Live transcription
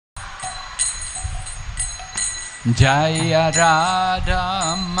Jaya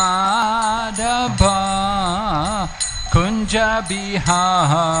Radha Madhava Kunja Bihari.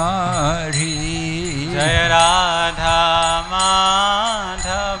 Jaya Radha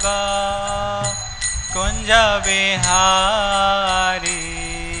Madhava Kunja Bihari.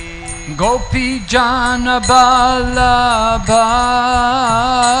 Gopi Jana Vallabha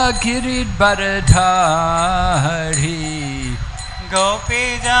Giridharadhari.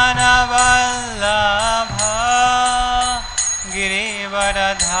 Gopi Jana Vallabha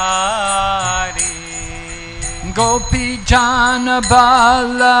Giridharadhari. Gopi Jana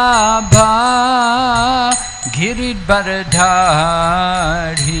Vallabha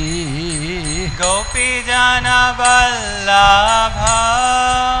Giridharadhari. Gopi Jana Vallabha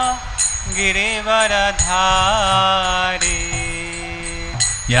Giridharadhari.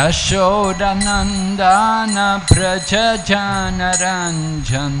 Yashodanandana Braja Jana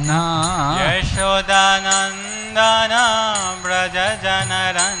Ranjana. Yashodanandana Braja Jana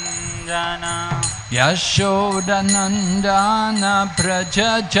Ranjana. Yashodanandana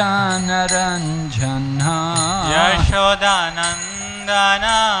Braja Jana Ranjana.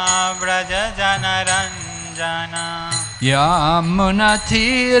 Yashodanandana Braja Jana Ranjana.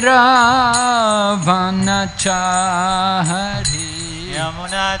 Yamunatira Vanachari.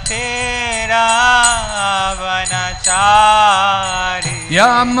 Yamunatira Vanachari.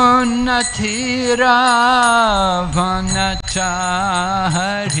 Yamunatira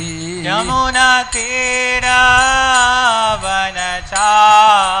Vanachari. Yamunatira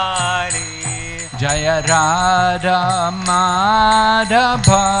Vanachari. Jaya Radha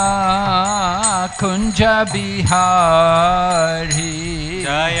Madhava Kunja Bihari.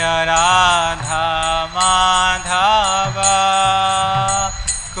 Jaya Radha Madhava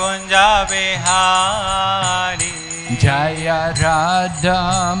Kunja Bihari. Jaya Radha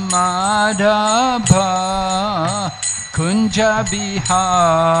Madhava Kunja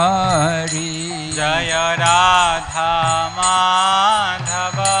Bihari. Jaya Radha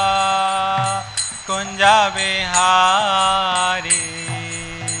Madhava Kunja Bihari.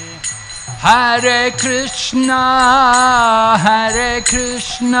 Hare Krishna, Hare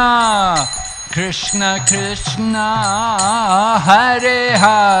Krishna, Krishna Krishna, Hare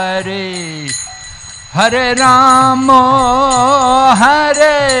Hare, Hare Rama,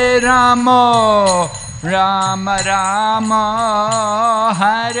 Hare Rama, Rama Rama,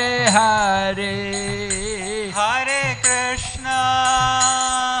 Hare Hare. Hare Krishna,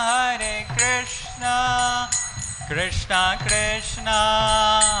 Hare Krishna, Krishna Krishna,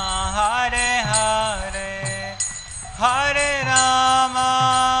 Hare Hare, Hare Rama,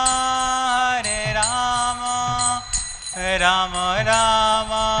 Hare Rama, Rama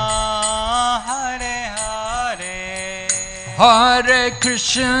Rama, Hare Hare. Hare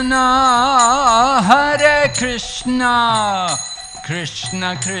Krishna, Hare Krishna, Krishna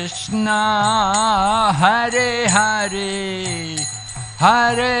Krishna, Hare Hare,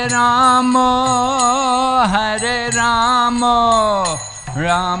 Hare Rama, Hare Rama,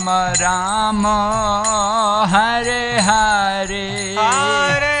 Rama Rama, Hare Hare.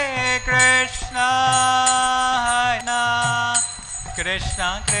 Hare Krishna,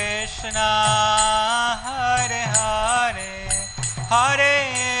 Krishna Krishna, Hare Hare, Hare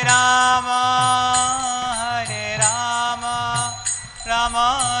Rama, Hare Rama, Rama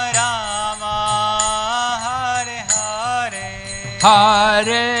Rama, Hare Hare.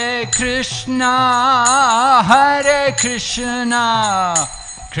 Hare Krishna, Hare Krishna,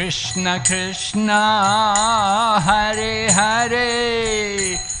 Krishna Krishna, Hare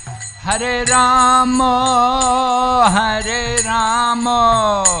Hare, Hare Rama, Hare Rama,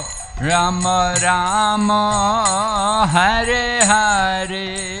 Rama Rama, Hare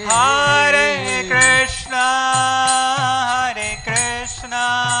Hare. Hare Krishna, Hare Krishna,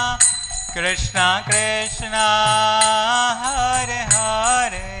 Krishna Krishna, Hare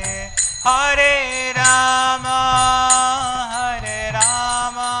Hare, Hare Rama, Hare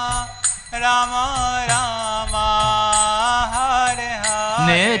Rama, Rama Rama, Hare Hare.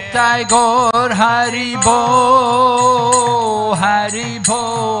 Nitai Gaur Hari Bo, Hari Bo,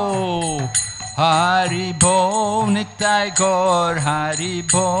 Hari Bo, Nitai Gaur Hari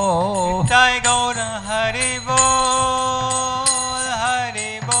Bo. Nitai Gaur Hari Bol,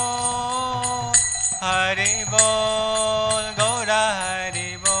 Hari Bol, Hari Bol, Gaura Hari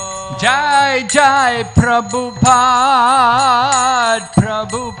Bol. Jai Jai Prabhupada,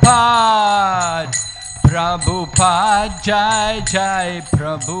 Prabhupada, Prabhupada, Jai Jai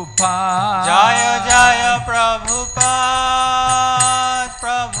Prabhupada. Jaya Jaya Prabhupada,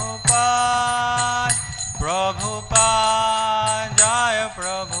 Prabhupada, Prabhupada, Jaya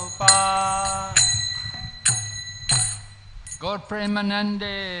Prabhupada. Gaur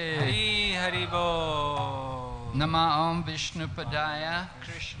Premanande. Hari Hari Bol. Nama Om Vishnupadaya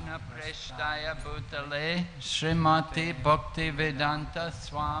Krishna Preshtaya Bhutale Srimati Bhakti Vedanta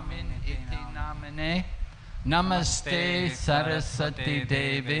Swamin Iti Namane Namaste Saraswati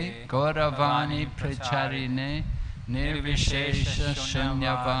Devi Gauravani Pracharine Nirvishesha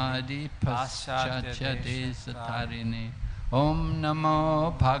Shunyavadi Paschatya Desatarine Om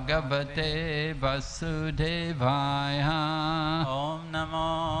Namo Bhagavate Vasudevaya Om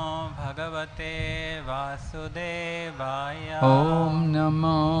Namo Bhagavate Vasudevaya. Om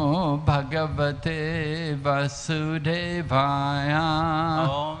Namo Bhagavate Vasudevaya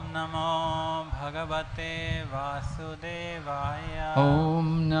Om Namo Bhagavate Vasudevaya. Om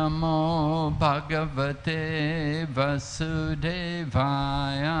Namo Bhagavate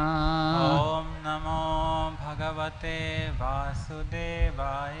Vasudevaya Om Namo Bhagavate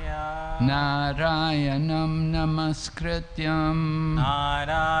Vasudevaya. Narayanam Namaskrityam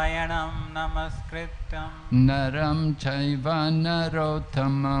Narayanam Namaskrityam Naram Chaiva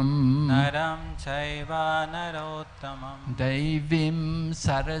Narottamam Naram Chaiva Narottamam Devim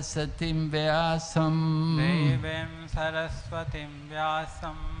Sarasatim Vyasam Devim Saraswatim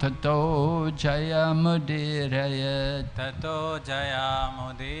Vyasam Tato Jayamudirayat Tato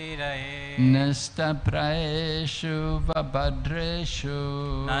Jayamudiraye Nasta Praeshu Vabhadreshu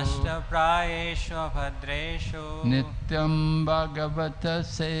Nashta Prayeshu Bhadreshu Nityam Bhagavata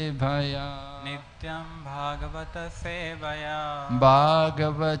Sevaya Nityam Bhagavata Sevaya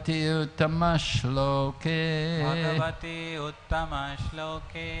Bhagavati Uttama Shloke Bhagavati Uttama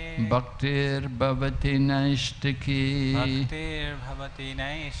Shloke Bhaktir Bhavati Naishtiki. Bhaktir Bhavati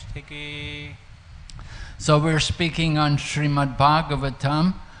Naishtiki. So we're speaking on Srimad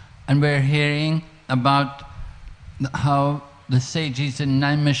Bhagavatam and we're hearing about how the sages in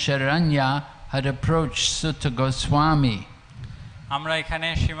Naimisharanya had approached Sutta Goswami. আমরা এখানে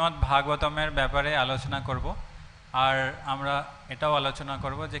শ্রীমদ্ ভাগবতমের ব্যাপারে আলোচনা করব আর আমরা এটাও আলোচনা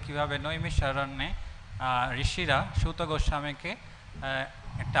করব যে কিভাবে নৈমিষারণ্যে ঋষিরা সুত গোস্বামীকে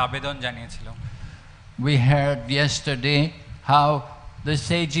একটা আবেদন জানিয়েছিল। We heard yesterday how the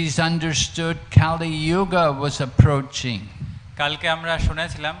sages understood Kali Yuga was approaching. কালকে আমরা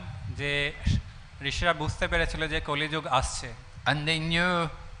শুনেছিলাম যে ঋষিরা বুঝতে পেরেছিল যে কলিযুগ আসছে। And they knew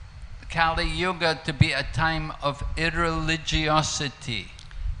Kali Yuga to be a time of irreligiosity.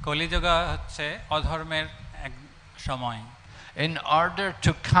 কলিযুগ হচ্ছে অধর্মের এক সময়। In order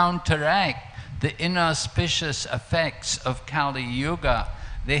to counteract the inauspicious effects of Kali Yuga,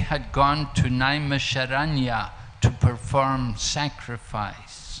 they had gone to Naimisharanya to perform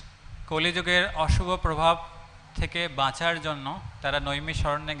sacrifice. কলিযুগের অশুভ প্রভাব থেকে বাঁচার জন্য তারা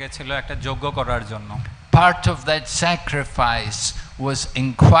নৈমিষারণ্যে গেছিল একটা যজ্ঞ করার জন্য। Part of that sacrifice was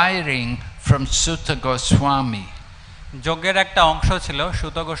inquiring from Sutta Goswami. যজ্ঞের একটা অংশ ছিল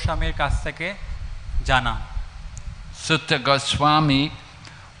সুত গোস্বামীর কাছ থেকে জানা। Sutta Goswami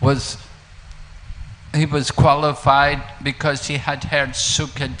was qualified because he had heard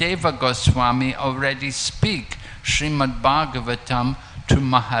Sukadeva Goswami already speak Srimad Bhagavatam to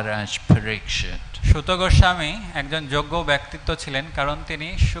Maharaj Parikshit. সুত গোস্বামী একজন যোগ্য ব্যক্তিত্ব ছিলেন কারণ তিনি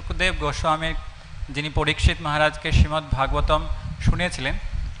সুখদেব গোস্বামীর যিনি পরীক্ষিত মহারাজকে শ্রীমদ্ ভাগবতম শুনিয়েছিলেন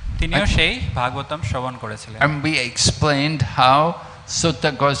তিনিও সেই ভাগবতম শ্রবণ করেছিলেন। And we explained how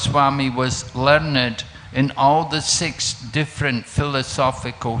Sutta Goswami was learned in all the 6 different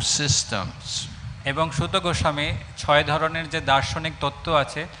philosophical systems. এবং সুত গোস্বামী 6 ধরনের যে দার্শনিক তত্ত্ব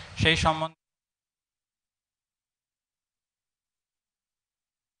আছে সেই সম্বন্ধে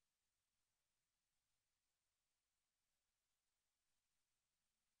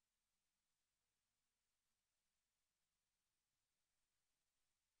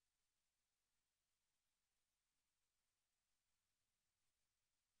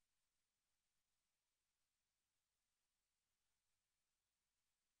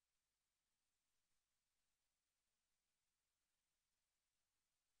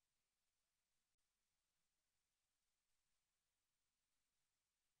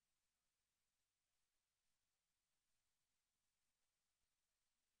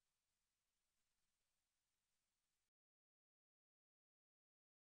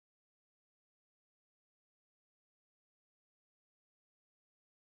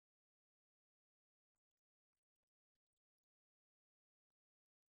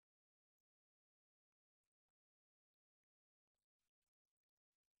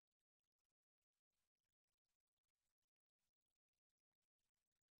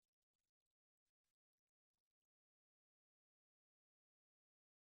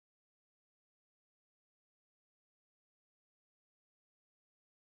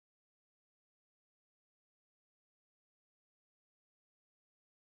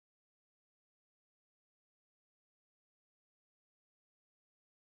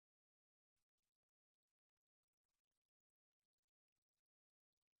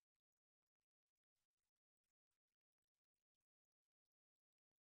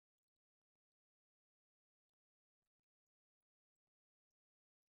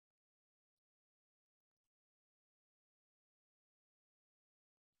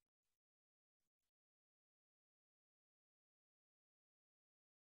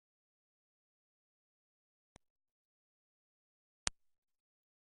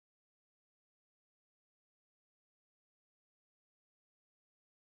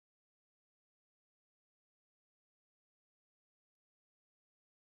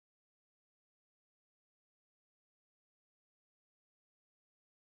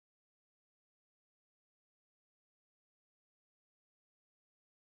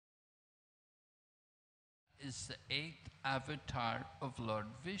is the 8th avatar of Lord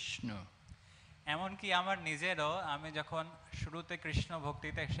Vishnu. এমনকি আমার নিজেরও, আমি যখন শুরুতে কৃষ্ণ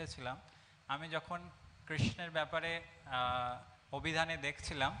ভক্তিতে এসেছিলাম, আমি যখন কৃষ্ণের ব্যাপারে অভিধানে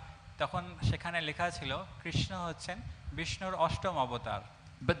দেখছিলাম, তখন সেখানে লেখা ছিল কৃষ্ণ হচ্ছেন বিষ্ণুর অষ্টম অবতার।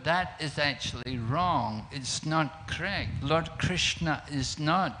 But that is actually wrong. It's not correct. Lord Krishna is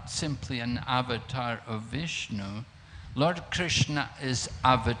not simply an avatar of Vishnu. Lord Krishna is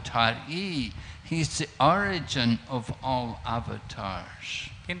avatar E. He's the origin of all avatars.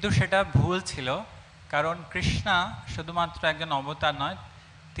 কিন্তু সেটা ভুল ছিল, কারণ কৃষ্ণা শুধুমাত্র একজন অবতার নয়,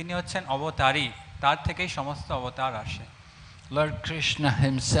 তিনি হচ্ছেন অবতারী, তার থেকেই সমস্ত অবতার আসে। Lord Krishna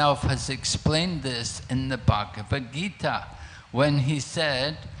himself has explained this in the Bhagavad Gita when he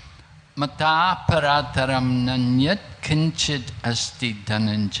said, Mata parataram nanyat kinchid asti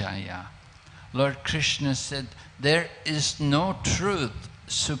dhananjaya. Lord Krishna said, there is no truth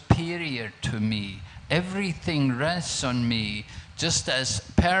superior to me. Everything rests on me, just as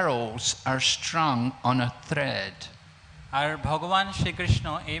pearls are strung on a thread. আর ভগবান শ্রীকৃষ্ণ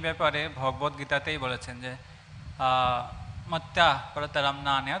এই ব্যাপারে ভগবদ গীতাতেই বলেছেন যে মত্তা পরতরম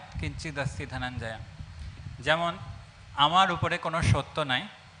নান্যৎ কিঞ্চিদ অস্তি ধনঞ্জয়া, যেমন আমার উপরে কোনো সত্য নাই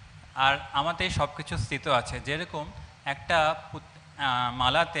আর আমাতেই সব কিছু স্থিত আছে, যেরকম একটা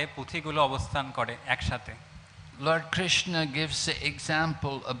মালাতে পুঁথিগুলো অবস্থান করে একসাথে। Lord Krishna gives the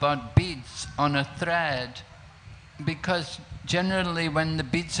example about beads on a thread, because generally when the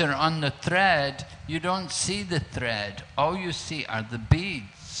beads are on the thread, you don't see the thread. All you see are the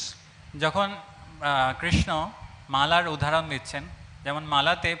beads. যখন কৃষ্ণ মালার উদাহরণ দিচ্ছেন, যেমন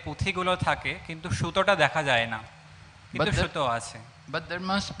মালাতে পুঁথিগুলো থাকে কিন্তু সুতোটা দেখা যায় না, কিন্তু সুতো আছে। But there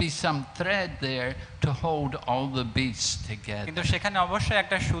must be some thread there to hold all the beads together. কিন্তু সেখানে অবশ্যই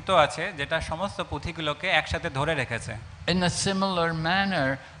একটা সুতো আছে যেটা সমস্ত পুঁথিগুলোকে একসাথে ধরে রেখেছে। In a similar manner,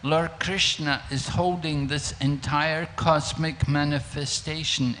 Lord Krishna is holding this entire cosmic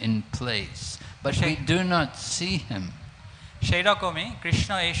manifestation in place, but we do not see him. সেই রকমই কৃষ্ণ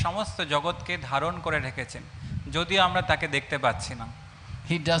এই সমস্ত জগৎকে ধারণ করে রেখেছেন, যদিও আমরা তাকে দেখতে পাচ্ছি না।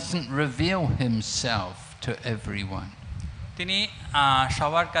 He doesn't reveal himself to everyone. তিনি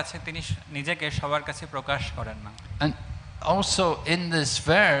সবার কাছে, তিনি নিজেকে সবার কাছে প্রকাশ করেন না। And also in this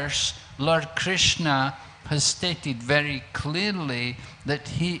verse, Lord Krishna has stated very clearly that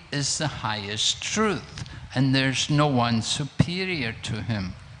he is the highest truth and there's no one superior to him.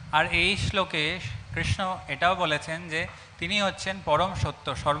 আর এই শ্লোকে কৃষ্ণ এটাও বলেছেন যে তিনি হচ্ছেন পরম সত্য,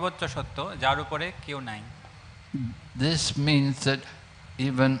 সর্বোচ্চ সত্য, যার উপরে কেউ নাই। This means that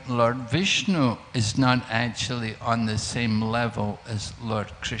even Lord Vishnu is not actually on the same level as Lord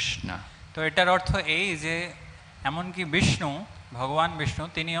Krishna. তো এটার অর্থ এই যে এমনকি বিষ্ণু, ভগবান বিষ্ণু,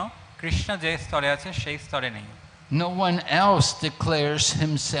 তিনিও কৃষ্ণ যে স্তরে আছে সেই স্তরে নেই। No one else declares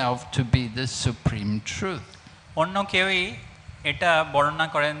himself to be the supreme truth. অন্য কেউই এটা বর্ণনা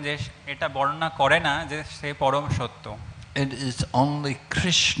করেন যে, এটা বর্ণনা করে না যে সে পরম সত্য। It is only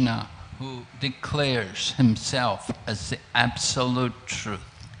Krishna who declares himself as the absolute truth.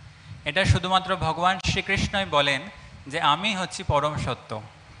 এটা শুধুমাত্র ভগবান শ্রীকৃষ্ণই বলেন যে আমি হচ্ছি পরম সত্য।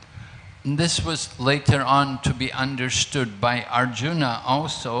 This was later on to be understood by Arjuna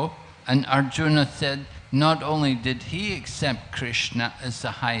also, and Arjuna said not only did he accept Krishna as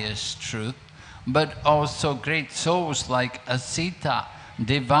the highest truth, but also great souls like Asita,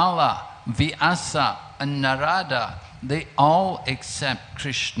 Devala, Vyasa and Narada, they all accept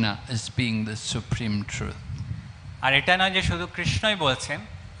Krishna as being the supreme truth. আর এটা নয় যে শুধু কৃষ্ণই বলছেন,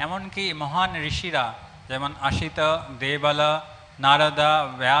 এমনকি মহান ঋষিরা যেমন আসিতা, দেবালা, নারদা,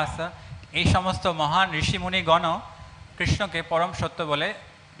 ব্যাস, এই সমস্ত মহান ঋষিমুনিগণও কৃষ্ণকে পরম সত্য বলে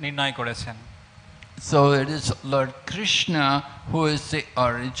নির্ণয় করেছেন। So it is Lord Krishna who is the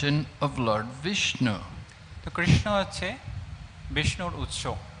origin of Lord Vishnu. তো কৃষ্ণ হচ্ছে বিষ্ণুর উৎস।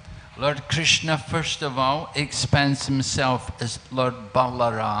 Lord Krishna first of all expands himself as Lord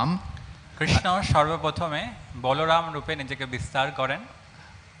Balaram. Krishna সর্বপ্রথমে বলরাম রূপে নিজেকে বিস্তার করেন।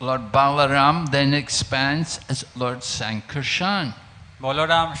 Lord Balaram then expands as Lord Sankarshan.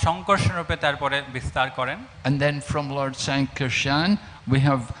 Balaram শঙ্কর্ষণ রূপে তারপরে বিস্তার করেন। And then from Lord Sankarshan we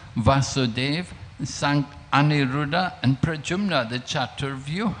have Vasudev, Aniruddha and Pradyumna, the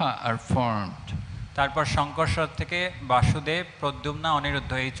Chaturvyuha are formed. তারপর শঙ্কর্ষণ থেকে বাসুদেব, প্রদ্যুম্ন,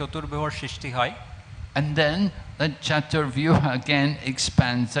 অনিরুদ্ধ এই চতুর্ভুজের সৃষ্টি হয়। And then the Chaturvyuha again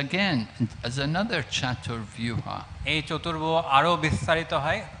expands again as another Chaturvyuha. এই চতুর্ভুজ আরো বিস্তারিত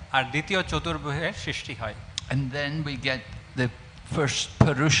হয় আর দ্বিতীয় চতুর্ভুজের সৃষ্টি হয়। And then we get the first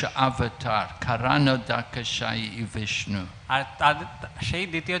Purusha avatar, Karanodakashayi Vishnu. আর সেই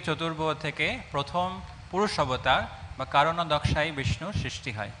দ্বিতীয় চতুর্ভুজ থেকে প্রথম পুরুষ অবতার বা কারণোদকশায়ী বিষ্ণুর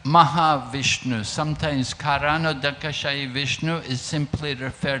সৃষ্টি হয়। Mahavishnu. Sometimes Karanodakashayi Vishnu is simply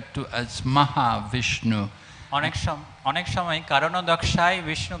referred to as Mahavishnu. অনেক সময় কারণোদকশায়ী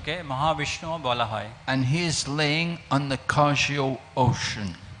বিষ্ণুকে মহাবিষ্ণুও বলা হয়। And he is laying on the causal ocean.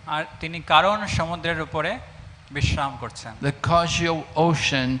 আর তিনি কারণ সমুদ্রের উপরে বিশ্রাম করছেন। The causal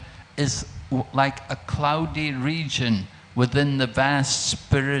ocean is like a cloudy region within the vast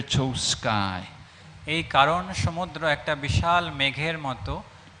spiritual sky. এই কারণ সমুদ্র একটা বিশাল মেঘের মতো,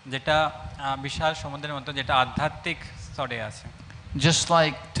 যেটা বিশাল সমুদ্রের মতো, যেটা আধ্যাত্মিক স্তরে আছে। Just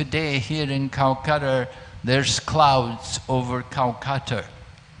like today here in Kolkata, there's clouds over Kolkata.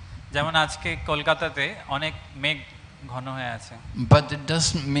 যেমন আজকে কলকাতাতে অনেক মেঘ ঘন হয়ে আছে। But it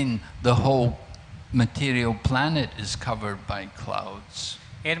doesn't mean the whole material planet is covered by clouds.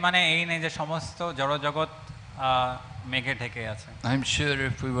 এর মানে এই নেই যে সমস্ত জড়জগৎ মেঘে ঢেকে আছে। I'm sure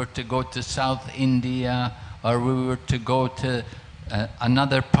if we were to go to South India or we were to go to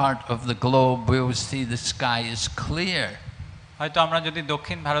another part of the globe, we will see the sky is clear. হয়তো আমরা যদি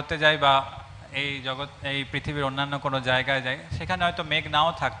দক্ষিণ ভারতে যাই বা এই পৃথিবীর অন্যান্য কোনো জায়গায় যাই, সেখানে হয়তো মেঘ নাও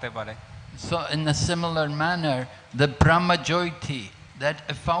থাকতে পারে। So in a similar manner, the Brahma Jyoti, that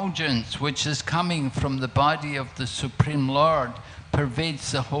effulgence which is coming from the body of the Supreme Lord, pervades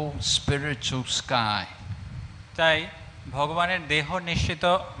the whole spiritual sky. তাই ভগবানের দেহ নিশ্চিত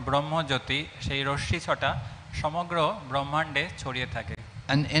ব্রহ্মজ্যোতি, সেই রশ্মি ছটা সমগ্র ব্রহ্মাণ্ডে ছড়িয়ে থাকে।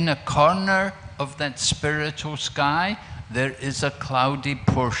 And in a corner of that spiritual sky, there is a cloudy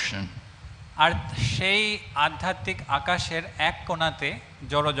portion. আর সেই আধ্যাত্মিক আকাশের এক কোণাতে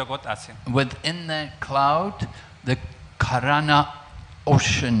জড়জগৎ আছে। Within that cloud, the Karana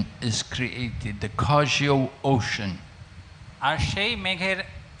ocean is created, the causal ocean. আর সেই মেঘের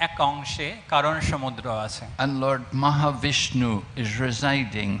এক অংশে কারণ সমুদ্র আছে। And Lord Mahavishnu is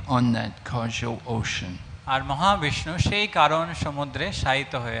residing on that causal ocean. আর মহাবিষ্ণু সেই কারণ সমুদ্রে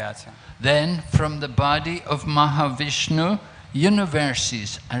শায়িত হয়ে আছে। Then from the body of Mahavishnu, universes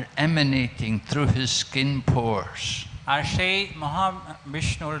are emanating through his skin pores. আর সেই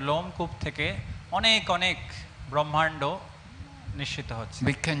মহাবিষ্ণুর লোমকূপ থেকে অনেক অনেক ব্রহ্মাণ্ড নিশ্চিত হচ্ছে।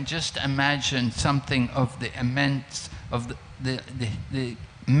 We can just imagine something of the immense, of the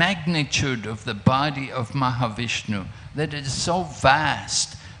magnitude of the body of Mahavishnu, that it is so vast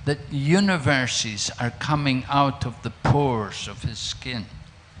that universes are coming out of the pores of his skin.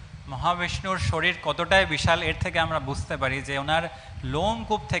 মহাবিষ্ণুর শরীর কতটাই বিশাল, এর থেকে আমরা বুঝতে পারি যে ওনার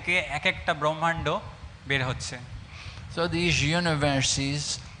লোমকূপ থেকে এক একটা ব্রহ্মাণ্ড বের হচ্ছে। So these universes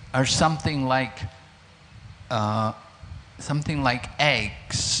are something like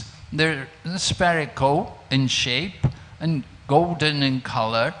eggs. They're spherical in shape and golden in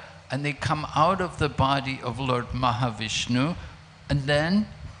color, and they come out of the body of Lord Mahavishnu, and then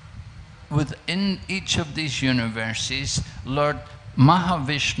within each of these universes, Lord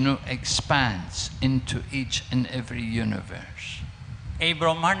Mahavishnu expands into each and every universe. এই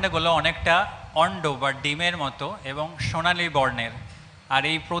ব্রহ্মাণ্ডগুলো অনেকটা end বা ডিমের মতো এবং সোনালী বর্ণের, আর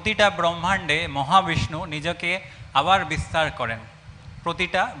এই প্রতিটা ব্রহ্মাণ্ডে মহাবিষ্ণু নিজেকে আবার বিস্তার করেন,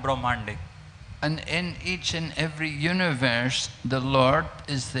 প্রতিটা ব্রহ্মাণ্ডে। And in each and every universe, the Lord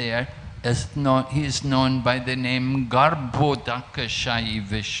is there, he is known by the name Garbhodakashayi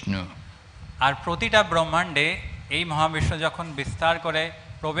Vishnu. আর প্রতিটা ব্রহ্মাণ্ডে এই মহাবিষ্ণু যখন বিস্তার করে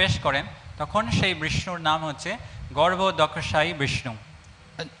প্রবেশ করেন, তখন সেই বিষ্ণুর নাম হচ্ছে গর্ভদক্ষশায়ী Vishnu.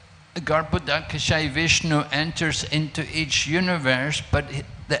 Garbhodakashayi Vishnu enters into each universe, but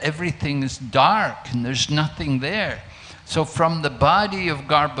everything is dark and there's nothing there. So from the body of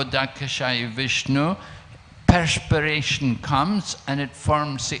Garbhodakashayi Vishnu, perspiration comes and it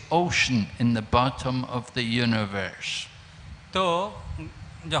forms the ocean in the bottom of the universe. তো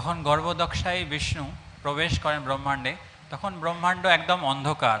যখন গর্ভদক্ষশায়ী বিষ্ণু প্রবেশ করেন ব্রহ্মাণ্ডে, তখন ব্রহ্মাণ্ড একদম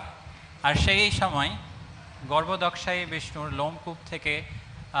অন্ধকার, আর সেই সময় গর্ভদক্ষশায়ী বিষ্ণুর লোমকূপ থেকে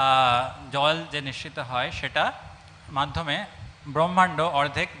জল যে নিঃসৃত হয়, সেটা মাধ্যমে ব্রহ্মাণ্ড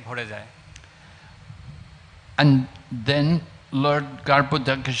অর্ধেক ভরে যায়। And then Lord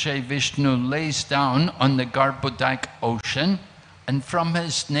Garbhodakashayi Vishnu lays down on the Garbhodak ocean, and from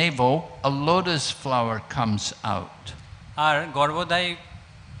his navel a lotus flower comes out. আর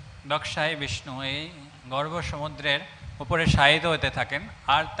গর্ভদক্ষশায়ী বিষ্ণু এই গর্ভ সমুদ্রের উপরে শায়িত হতে থাকেন,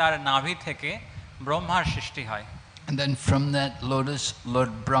 আর তার নাভি থেকে ব্রহ্মার সৃষ্টি হয়। And then from that lotus,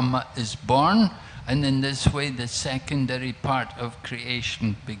 Lord Brahma is born, and in this way the secondary part of creation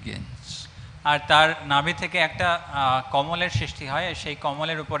begins. আর তার নাভি থেকে একটা কমলের সৃষ্টি হয়, সেই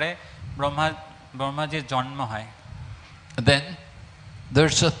কমলের উপরে ব্রহ্মাজির জন্ম হয়। Then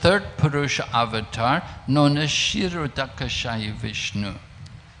there's a third Purusha avatar known as Kshirodakashayi Vishnu.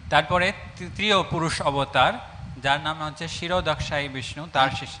 তারপরে তৃতীয় পুরুষ অবতার, যার নাম হচ্ছে শিরোদক্ষায়ী বিষ্ণু, তার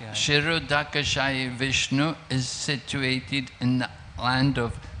শিষ্য হয়। Shirodakashayi Vishnu is situated in the land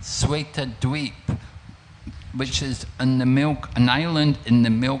of Swetadweep, which is an island in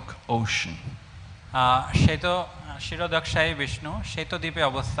the Milk Ocean. শিরোদক্ষায়ী Vishnu শ্বেতদ্বীপে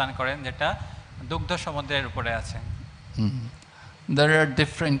অবস্থান করেন, যেটা দুগ্ধ সমুদ্রের উপরে আছে। There are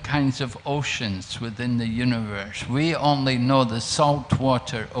different kinds of oceans within the universe. We only know the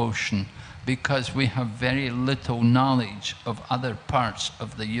saltwater ocean because we have very little knowledge of other parts of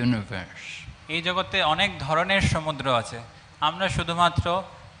the universe. এই জগতে অনেক ধরনের সমুদ্র আছে, আমরা শুধুমাত্র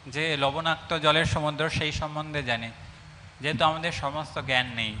যে লবণাক্ত জলের সমুদ্র সেই সম্বন্ধে জানি, যেহেতু আমাদের সমস্ত জ্ঞান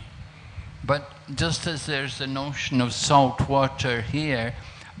নেই। But just as there's an ocean of salt water here,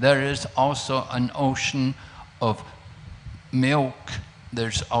 there is also an ocean of milk,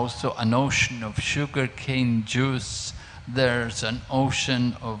 there's also an ocean of sugarcane juice, there's an ocean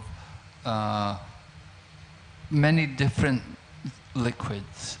of many different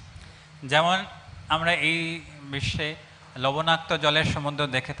liquids. যেমন আমরা এই বিশ্বে লবণাক্ত জলের সমুদ্র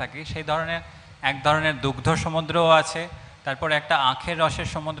দেখে থাকি, সেই ধরনের এক ধরনের দুগ্ধ সমুদ্রও আছে, তারপর একটা আখের রসের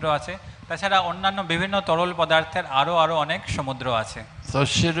সমুদ্র আছে, তাছাড়া অন্যান্য বিভিন্ন তরল পদার্থের আরো অনেক সমুদ্র আছে। So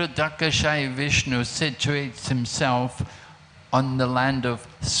Shirodakashayi Vishnu situates himself on the land of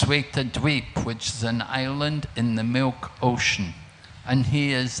Swetadweep, which is an island in the Milk Ocean, and he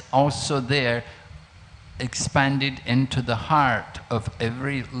is also there expanded into the heart of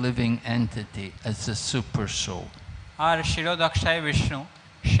every living entity as a super soul. আর শিরোদক্ষায়ী বিষ্ণু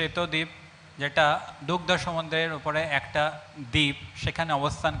শ্বেতদ্বীপ, যেটা দুগ্ধ সমুদ্রের উপরে একটা দ্বীপ, সেখানে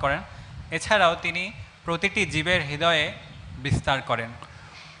অবস্থান করেন। এছাড়াও তিনি প্রতিটি জীবের হৃদয়ে বিস্তার করেন,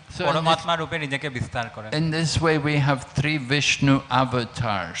 পরমাত্মা রূপে নিজেকে বিস্তার করেন। In this way we have three Vishnu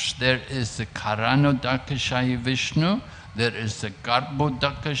avatars. There is the Karanodakashayi Vishnu, there is the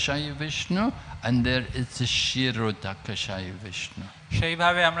Garbhodakashayi Vishnu, and there is the Shirodakashayi Vishnu.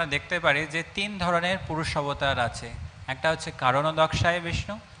 সেইভাবে আমরা দেখতে পারি যে তিন ধরনের পুরুষ অবতার আছে। একটা হচ্ছে কারণদক্ষায়ী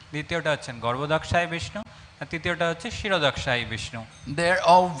বিষ্ণু, দ্বিতীয়টা হচ্ছেন গর্ভদক্ষায়ী বিষ্ণু, আর তৃতীয়টা হচ্ছে শিরোদক্ষায়ী Vishnu. They're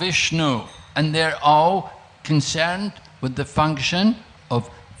all Vishnu, and they're all concerned with the function of,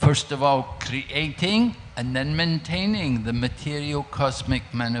 first of all, creating and then maintaining the material cosmic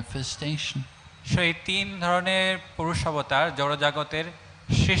manifestation. সেই তিন ধরনের পুরুষ অবতার জড়জগতের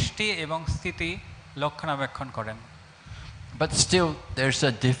সৃষ্টি এবং স্থিতি রক্ষণাবেক্ষণ করেন। But still there's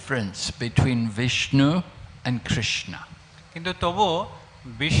a difference between Vishnu and Krishna. কিন্তু তবুও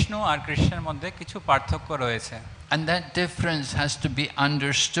বিষ্ণু আর কৃষ্ণের মধ্যে কিছু পার্থক্য রয়েছে। And that difference has to be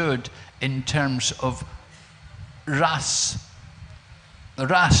understood in terms of ras.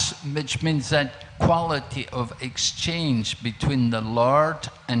 Ras, which means that quality of exchange between the Lord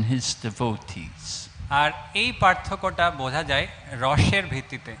and his devotees. আর এই পার্থক্যটা বোঝা যায় রসের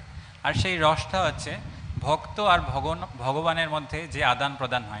ভিত্তিতে, আর সেই রসটা হচ্ছে ভক্ত আর ভগবানের মধ্যে যে আদান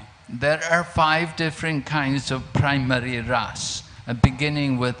প্রদান হয়। There are 5 different kinds of primary ras,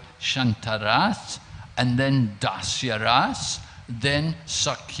 beginning with Shantaras, and then Dasya ras, then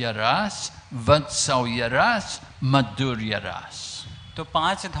Sakya ras, Vatsalya ras, Madhurya ras. তো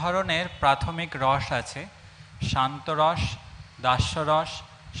 5 ধরনের প্রাথমিক রস আছে: শান্ত রস, দাস্য রস,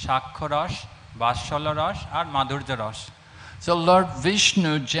 সাক্ষ্য রস, বাৎসল্য রস আর মাধুর্য রস। So Lord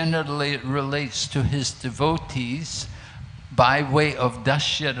Vishnu generally relates to his devotees by way of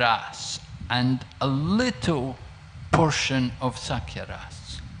Dasya ras and a little portion of Sakya ras.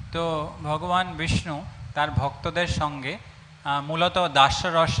 তো ভগবান বিষ্ণু তার ভক্তদের সঙ্গে মূলত দাস্য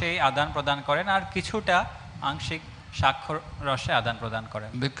রসে আদান প্রদান করেন আর কিছুটা আংশিক সাক্ষ্য রসে আদান প্রদান করেন।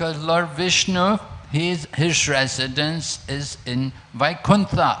 Because Lord Vishnu, his residence is in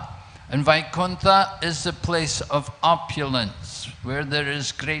Vaikuntha. And Vaikuntha is the place of opulence, where there is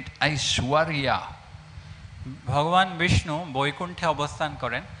great Aishwarya. ভগবান বিষ্ণু বৈকুণ্ঠে অবস্থান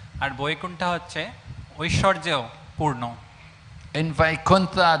করেন, আর বৈকুণ্ঠ হচ্ছে ঐশ্বর্যে পূর্ণ। In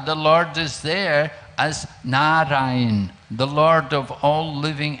Vaikuntha, the Lord is there as Narayan, the Lord of all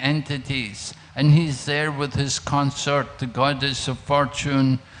living entities. And he's there with his consort, the goddess of fortune.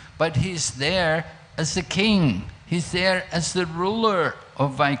 But he's there as the king. He's there as the ruler of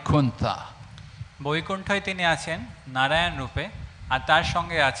Vaikuntha. বৈকুণ্ঠে তিনি আছেন নারায়ণ রূপে, আর তার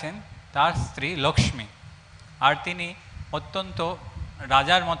সঙ্গে আছেন তার স্ত্রী লক্ষ্মী, আর তিনি অত্যন্ত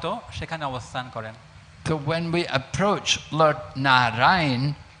রাজার মতো সেখানে অবস্থান করেন। So when we approach Lord Narayan,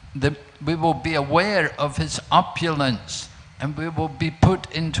 we will be aware of his opulence, and we will be put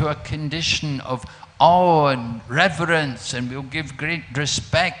into a condition of awe and reverence, and we'll give great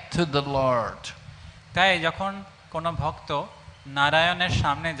respect to the Lord. তাই যখন কোনো ভক্ত নারায়ণের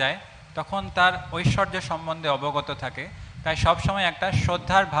সামনে যায়, তখন তার ঐশ্বর্য সম্বন্ধে অবগত থাকে, তাই সবসময় একটা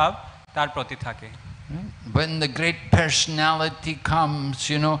শ্রদ্ধার ভাব তার প্রতি থাকে। when the great personality comes,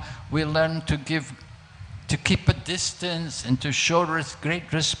 you know, we learn to keep a distance and to show great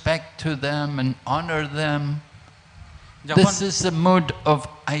respect to them and honor them. This is the mood of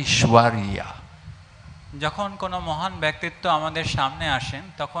Aishwarya. যখন কোনো মহান ব্যক্তিত্ব আমাদের সামনে আসেন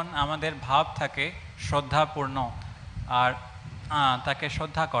তখন আমাদের ভাব থাকে শ্রদ্ধাপূর্ণ আর তাকে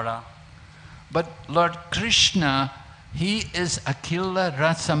শ্রদ্ধা করা। But Lord Krishna, he is Akhila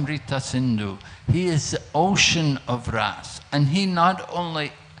Rasamrita Sindhu. He is the ocean of ras, and he not only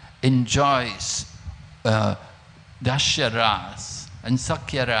enjoys Dasya ras and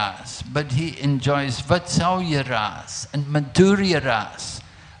Sakya ras, but he enjoys Vatsalya ras and Madhurya ras,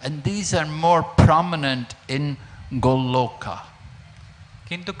 and these are more prominent in Goloka.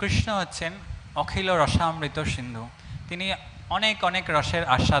 কিন্তু কৃষ্ণ হচ্ছেন অখিল রসামৃত সিন্ধু, তিনি অনেক অনেক রসের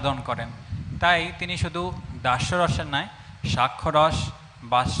আস্বাদন করেন, তাই তিনি শুধু দাস্যরসের নয় সাক্ষ্যরস,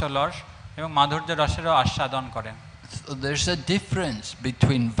 বাৎসরস এবং মাধুর্য রসেরও আস্বাদন করেন। So there's a difference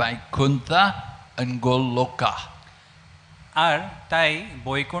between Vaikuntha and Goloka. আর তাই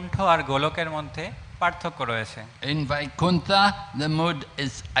বৈকুণ্ঠ আর গোলকের মধ্যে পার্থক্য রয়েছে। In Vaikuntha the mood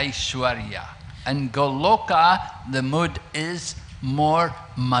is Aishwarya, and Goloka the mood is more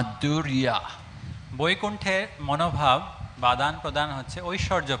Madhurya. বৈকুণ্ঠের মনোভাব বা আদান প্রদান হচ্ছে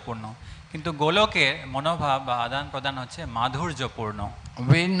ঐশ্বর্যপূর্ণ, কিন্তু গোলকের মনোভাব বা আদান প্রদান হচ্ছে মাধুর্যপূর্ণ।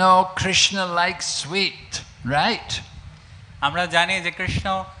 We know Krishna likes sweet, right? আমরা জানি যে কৃষ্ণ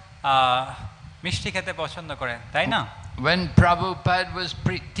মিষ্টি খেতে পছন্দ করেন, তাই না? When Prabhupada was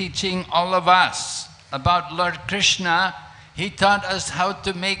teaching all of us about Lord Krishna, he taught us how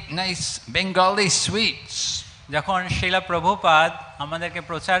to make nice Bengali sweets. যখন শ্রীলা প্রভুপাদ আমাদেরকে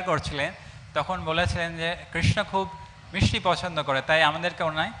প্রচার করছিলেন তখন বলেছিলেন যে কৃষ্ণ খুব মিষ্টি পছন্দ করে, তাই আমাদেরকে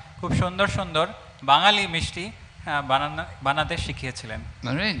ওনায় খুব সুন্দর সুন্দর বাঙালি মিষ্টি বানাতে শিখিয়েছিলেন।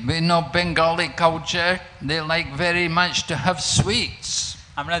 We know Bengali culture, they like very much to have sweets.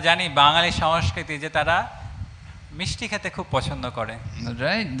 আমরা জানি বাঙালি সংস্কৃতি যে তারা মিষ্টি খেতে খুব পছন্দ করে।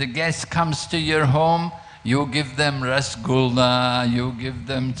 Right, the guest comes to your home, you give them rasgulla, you give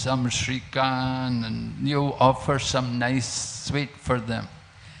them some shrikand, and you offer some nice sweet for them.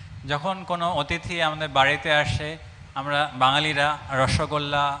 যখন কোনো অতিথি আমাদের বাড়িতে আসে আমরা বাঙালিরা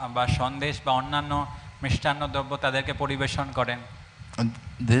রসগোল্লা বা সন্দেশ বা অন্যান্য মিষ্টান্ন দ্রব্য তাদেরকে পরিবেশন করেন।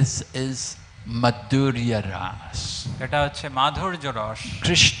 This is Madhurya ras. এটা হচ্ছে মাধুর্য রস।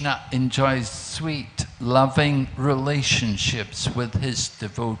 Krishna enjoys sweet, loving relationships with his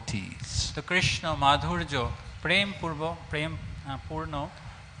devotees. তো কৃষ্ণ মাধুর্য প্রেম পূর্ণ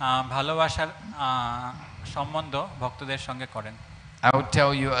ভালোবাসার সম্বন্ধ ভক্তদের সঙ্গে করেন। I'll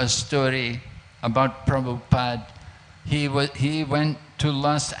tell you a story about Prabhupada. He went to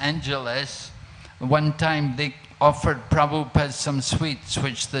Los Angeles. One time they offered Prabhupada some sweets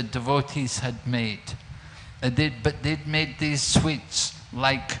which the devotees had made. But they'd made these sweets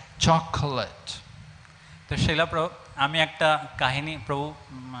like chocolate. তো আমি একটা কাহিনী প্রভু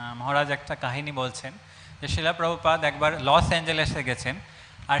মহারাজ একটা কাহিনী বলছেন যে শিলা প্রভুপাদ একবার লস অ্যাঞ্জেলেসে গেছেন,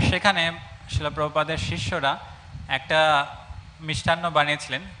 আর সেখানে শিলা প্রভুপাদের শিষ্যরা একটা মিষ্টান্ন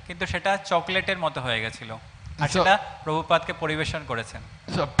বানিয়েছিলেন, কিন্তু সেটা চকলেটের মতো হয়ে গেছিল, আর সেটা প্রভুপাদকে পরিবেশন করেছেন।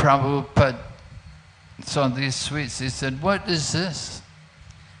 So Prabhupada saw these sweets. He said, "What is this?"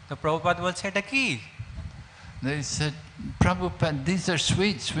 তো প্রভুপাদ বলছে এটা কি? They said, "Prabhupada, these are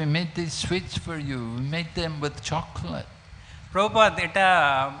sweets. We made these sweets for you. We made them with chocolate." Prabhupada এটা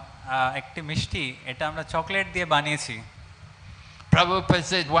একটি মিষ্টি, এটা আমরা চকলেট দিয়ে বানিয়েছি। Prabhupada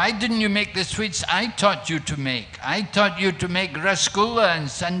said, "Why didn't you make the sweets I taught you to make? I taught you to make rasgulla and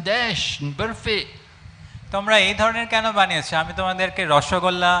sandesh and burfi." তোমরা এই ধরনের কেন বানিয়েছো? আমি তোমাদেরকে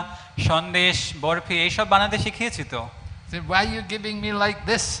রসগোল্লা, সন্দেশ, বরফি এইসব বানাতে শিখিয়েছি তো। Said, "Why are you giving me like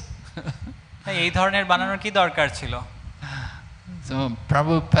this?" এই ধরনের বানানোর কি দরকার ছিল? So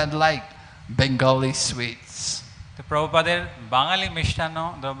Prabhupada liked Bengali sweets. তো প্রভুপাদের বাঙালি মিষ্টান্ন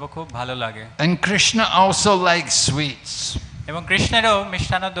দ্রব্য খুব ভালো লাগে। And Krishna also likes sweets. এবং কৃষ্ণেরও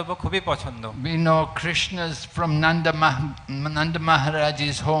মিষ্টান্ন দ্রব্য খুবই পছন্দ। We know Krishna's from Nanda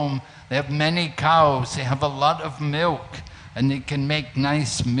Maharaj's home. They have many cows. They have a lot of milk, and they can make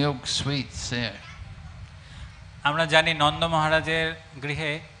nice milk sweets there. আমরা জানি নন্দ মহারাজের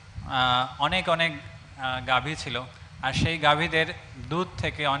গৃহে অনেক অনেক গাভী ছিল, আর সেই গাভীদের দুধ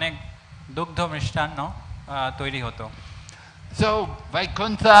থেকে অনেক দুগ্ধ মিষ্টান্ন তৈরি হতো। So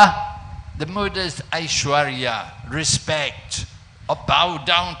Vaikuntha, the mood is Aishwarya, respect. Bow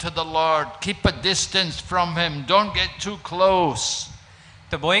down to the Lord, keep a distance from him, don't get too close.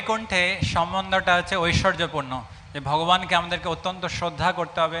 তো বৈকুণ্ঠে সম্বন্ধটা হচ্ছে ঐশ্বর্যপূর্ণ, যে ভগবানকে আমাদেরকে অত্যন্ত শ্রদ্ধা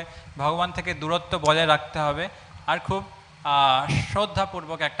করতে হবে, ভগবান থেকে দূরত্ব বজায় রাখতে হবে, আর খুব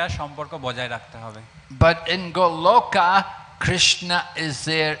শ্রদ্ধাপূর্বক একটা সম্পর্ক বজায় রাখতে হবে। But in Goloka, Krishna is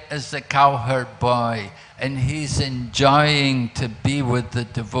there as the cowherd boy, and he's enjoying to be with the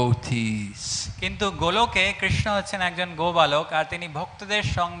devotees. কিন্তু গোলকে কৃষ্ণ হচ্ছেন একজন গোবালক, আর তিনি ভক্তদের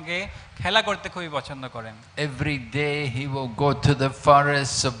সঙ্গে খেলা করতে খুবই পছন্দ করেন। Every day he will go to the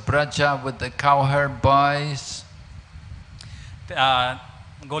forests of Braja with the cowherd boys.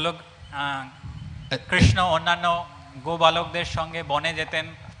 গোলক কৃষ্ণ অন্যান্য গোবালকদের সঙ্গে বনে যেতেন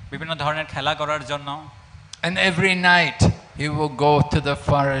বিভিন্ন ধরনের খেলা করার জন্য। And every night he will go to the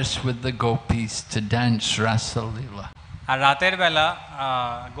forest with the gopis to dance Rasa Leela. আর রাতের বেলা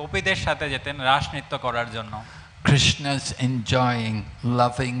গোপীদের সাথে যেতেন রাস নৃত্য করার জন্য। Krishna's enjoying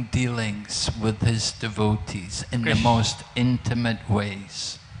loving dealings with his devotees in the most intimate ways.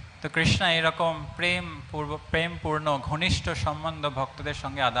 তো কৃষ্ণ এরকম প্রেমপূর্ণ ঘনিষ্ঠ সম্বন্ধ ভক্তদের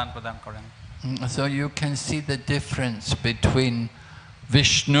সঙ্গে আদান প্রদান করেন। So you can see the difference between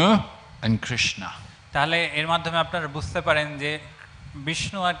Vishnu and Krishna. তাহলে এর মাধ্যমে আপনারা বুঝতে পারেন যে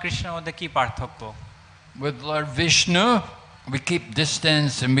বিষ্ণু আর কৃষ্ণের মধ্যে কি পার্থক্য। With Lord Vishnu, we keep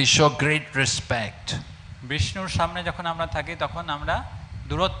distance and we show great respect. বিষ্ণুর সামনে যখন আমরা থাকি তখন আমরা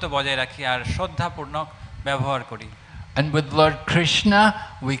দূরত্ব বজায় রাখি আর শ্রদ্ধাপূর্ণক ব্যবহার করি। And with Lord Krishna,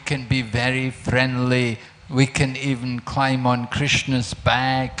 we can be very friendly. We can even climb on Krishna's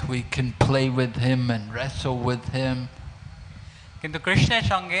back. We can play with him and wrestle with him. কিন্তু কৃষ্ণের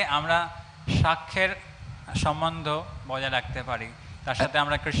সঙ্গে আমরা সাক্ষের সম্বন্ধ বজায় রাখতে পারি, তার সাথে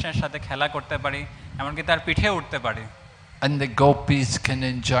আমরা কৃষ্ণের সাথে খেলা করতে পারি, এমনকি তার পিঠে উঠতে পারি। And the gopis can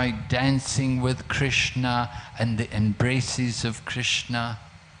enjoy dancing with Krishna and the embraces of Krishna.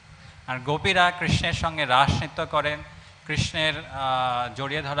 আর গোপীরা কৃষ্ণের সঙ্গে রাস নৃত্য করেন, কৃষ্ণের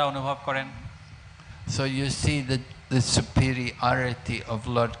জড়িয়ে ধরা অনুভব করেন। So you see the superiority of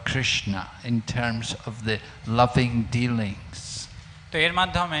Lord Krishna in terms of the loving dealings. তো এর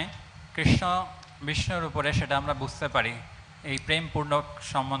মাধ্যমে কৃষ্ণ বিষ্ণুর উপরে সেটা আমরা বুঝতে পারি এই প্রেমপূর্ণ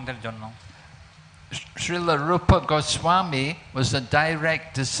সম্বন্ধের জন্য। Srila Rupa Goswami was a direct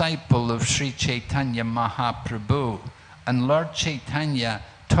disciple of Sri Chaitanya Mahaprabhu, and Lord Chaitanya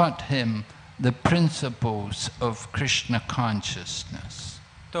taught him the principles of Krishna consciousness.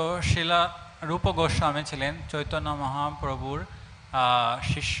 তো শিলা রূপ গোস্বামী ছিলেন চৈতন্য মহাপ্রভুর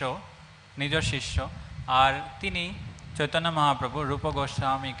শিষ্য, নিজ শিষ্য, আর তিনি চৈতন্য মহাপ্রভু রূপ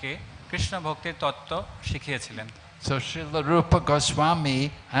গোস্বামীকে কৃষ্ণ ভক্তির তত্ত্ব শিখিয়েছিলেন। So Srila Rupa Goswami,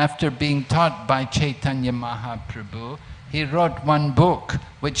 after being taught by Chaitanya Mahaprabhu, he wrote one book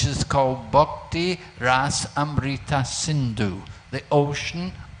which is called Bhakti Ras Amrita Sindhu, the ocean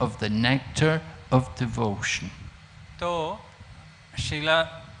of the nectar of devotion. তো শিলা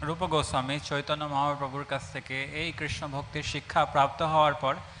রূপ গোস্বামী চৈতন্য মহাপ্রভুর কাছ থেকে এই কৃষ্ণ ভক্তির শিক্ষা প্রাপ্ত হওয়ার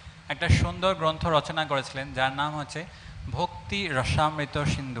পর একটা সুন্দর গ্রন্থ রচনা করেছিলেন যার নাম হচ্ছে ভক্তি রসামৃত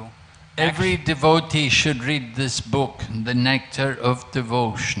সিন্ধু। Every devotee should read this book, The Nectar of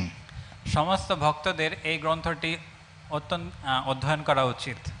Devotion. সমস্ত ভক্তদের এই গ্রন্থটি অধ্যয়ন করা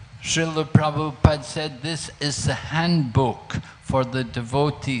উচিত। Srila Prabhupada said this is the handbook for the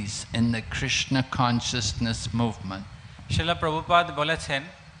devotees in the Krishna consciousness movement. শিলা প্রভুপাদ বলেছেন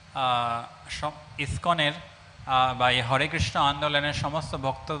ইসকনের বা এই হরে কৃষ্ণ আন্দোলনের সমস্ত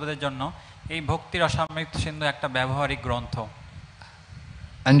ভক্তদের জন্য এই ভক্তি রসামৃত সিন্ধু একটা ব্যবহারিক গ্রন্থ।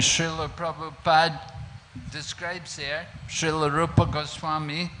 And Srila Prabhupada describes there, Srila Rupa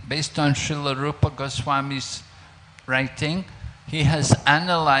Goswami, based on Srila Rupa Goswami's writing, he has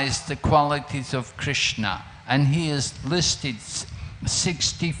analyzed the qualities of Krishna and he has listed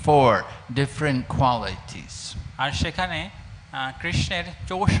 64 different qualities. আর সেখানে কৃষ্ণের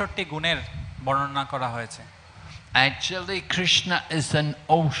 64 গুণের বর্ণনা করা হয়েছে। Actually, Krishna is an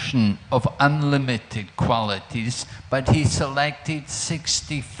ocean of unlimited qualities, but he selected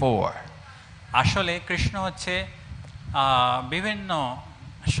 64. আসলে কৃষ্ণ হচ্ছে বিভিন্ন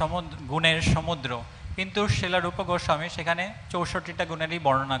গুণের সমুদ্র, কিন্তু শিলা রূপ গোস্বামী সেখানে 64টা গুণেরই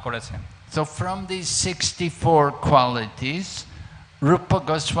বর্ণনা করেছেন। So from these 64 qualities, Rupa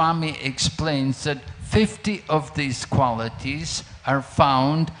Goswami explains that 50 of these qualities are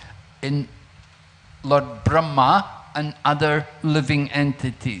found in Lord Brahma and other living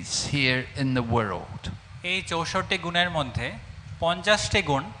entities here in the world. এই 64 গুণের মধ্যে 50টি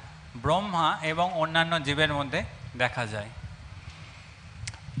গুণ ব্রহ্মা এবং অন্যান্য জীবের মধ্যে দেখা যায়।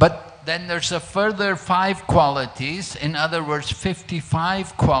 But then there's a further 5 qualities, in other words 55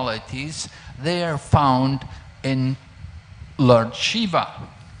 qualities, they are found in Lord Shiva.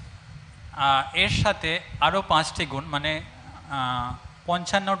 এর সাথে আরো 5টি গুণ মানে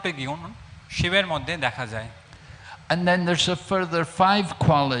 55টি গুণ শিবের মধ্যে দেখা যায়। And then there's a further 5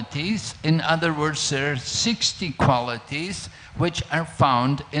 qualities. In other words, there are 60 qualities which are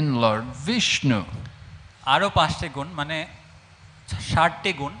found in Lord Vishnu. আরো 5টি গুণ মানে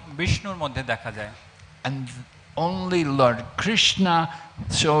 60টি গুণ বিষ্ণুর মধ্যে দেখা যায়। And only Lord Krishna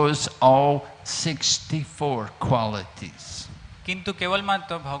shows all 64 qualities. কিন্তু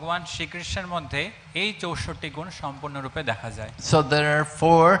কেবলমাত্র ভগবান শ্রীকৃষ্ণের মধ্যে এই 64টি গুণ সম্পূর্ণরূপে দেখা যায়। So there are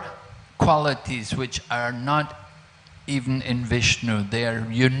 4 qualities which are not even in Vishnu. They are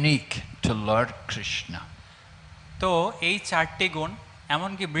unique to Lord Krishna. তো এই 4টি গুণ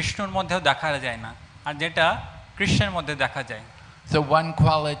এমনকি বিষ্ণুর মধ্যেও দেখা যায় না, আর যেটা কৃষ্ণের মধ্যে দেখা যায়। So one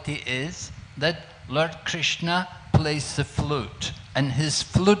quality is that Lord Krishna plays the flute, and his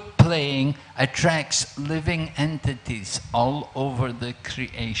flute playing attracts living entities all over the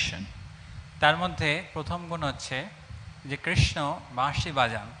creation. তার মধ্যে প্রথম গুণ হচ্ছে যে কৃষ্ণ বাঁশি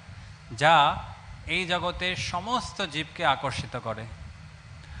বাজান, যা এই জগতের সমস্ত জীবকে আকর্ষিত করে।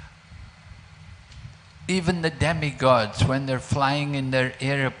 Even the demigods, when they're flying in their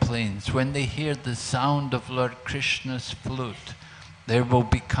airplanes, when they hear the sound of Lord Krishna's flute, they will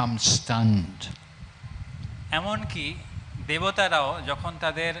become stunned. এমনকি দেবতারাও যখন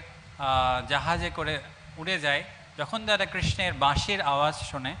তাদের জাহাজে করে উড়ে যায়, যখন তারা কৃষ্ণের বাঁশির আওয়াজ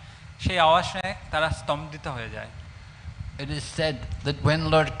শোনে, সেই আওয়াজ শুনে তারা স্তম্ভিত হয়ে যায়। It is said that when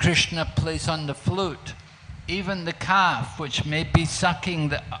Lord Krishna plays on the flute, even the calf which may be sucking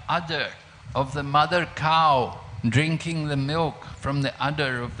the udder of the mother cow, drinking the milk from the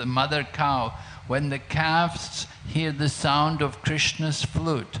udder of the mother cow, when the calves hear the sound of Krishna's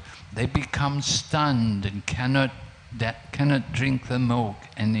flute, they become stunned and cannot drink the milk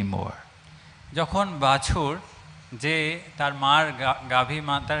anymore. যখন বাছুর যে তার মার গাভী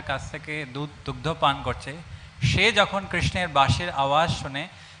মাতার কাছ থেকে দুগ্ধ পান করছে, সে যখন কৃষ্ণের বাঁশির আওয়াজ শুনে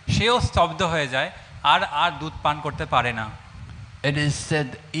সেও স্তব্ধ হয়ে যায়, আর দুধ পান করতে পারে না। It is said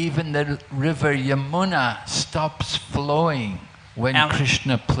even the river Yamuna stops flowing when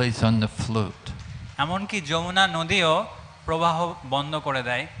Krishna plays on the flute. এমনকি যমুনা নদীও প্রবাহ বন্ধ করে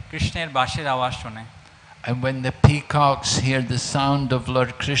দেয় কৃষ্ণের বাঁশির আওয়াজ শুনে। And when the peacocks hear the sound of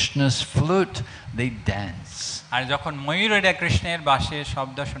Lord Krishna's flute, they dance. আর যখন ময়ূরেরা কৃষ্ণের বাঁশির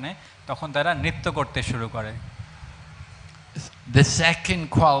শব্দ শুনে, তখন তারা নৃত্য করতে শুরু করে। The second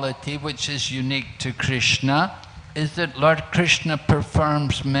quality which is unique to Krishna is that Lord Krishna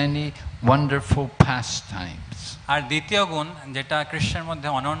performs many wonderful pastimes. আর দ্বিতীয় গুণ যেটা কৃষ্ণের মধ্যে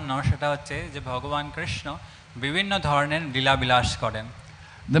অনন্য, সেটা হচ্ছে যে ভগবান কৃষ্ণ বিভিন্ন ধরনের লীলাবিলাস করেন।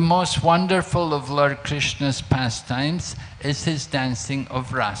 The most wonderful of Lord Krishna's pastimes is his dancing of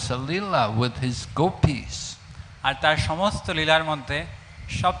Rasa Leela with his gopis. আর তার সমস্ত লীলার মধ্যে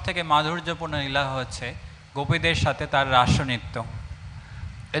সবথেকে মাধুর্যপূর্ণ লীলা হচ্ছে গোপীদের সাথে তার রাসনৃত্য।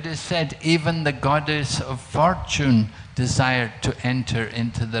 It is said even the goddess of fortune desired to enter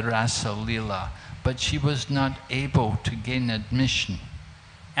into the Rasa Leela, but she was not able to gain admission.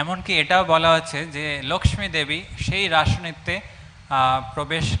 এমনকি এটাও বলা হচ্ছে যে লক্ষ্মী দেবী সেই রাসনৃত্যে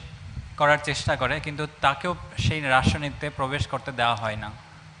প্রবেশ করার চেষ্টা করে, কিন্তু তাকেও সেই রাসনৃত্যে প্রবেশ করতে দেওয়া হয় না।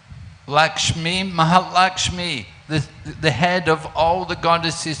 Lakshmi, Mahalakshmi, the head of all the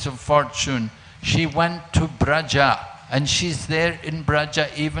goddesses of fortune, she went to Braja, and she's there in Braja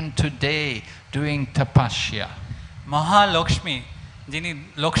even today doing tapasya. Mahalakshmi, যিনি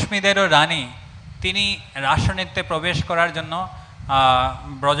লক্ষ্মীদেরও রানী, তিনি রাসনৃত্যে প্রবেশ করার জন্য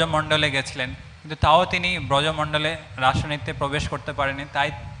ব্রজমণ্ডলে গেছিলেন, কিন্তু তাও তিনি ব্রজমণ্ডলে রাসনৃত্যে প্রবেশ করতে পারেনি, তাই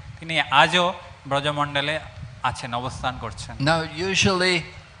তিনি আজও ব্রজমণ্ডলে আছেন, অবস্থান করছেন। Now usually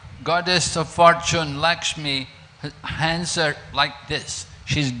goddess of fortune Lakshmi, hands are like this,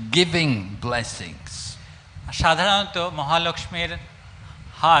 she's giving blessings. সাধারণত মহালক্ষ্মীর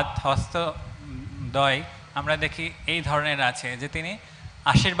হস্তদ্বয় আমরা দেখি এই ধরনের আছে, যে তিনি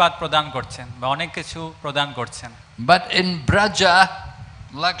আশীর্বাদ প্রদান করছেন বা অনেক কিছু প্রদান করছেন। But in Braja,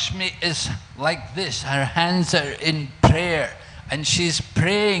 Lakshmi is like this, her hands are in prayer, and she's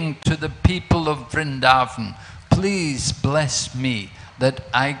praying to the people of Vrindavan, please bless me that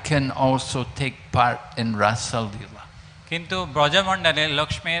I can also take part in Rasa Leela. কিন্তু ব্রজমণ্ডলে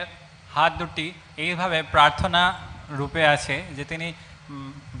লক্ষ্মীর হাত দুটি এইভাবে প্রার্থনা রূপে আছে, যে তিনি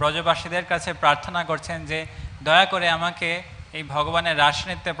ব্রজবাসীদের কাছে প্রার্থনা করছেন যে দয়া করে আমাকে এই ভগবানের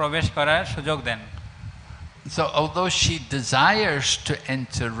রাসনৃত্যে প্রবেশ করার সুযোগ দেন। So although she desires to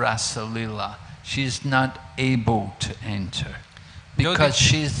enter Rasa Leela, she is not able to enter because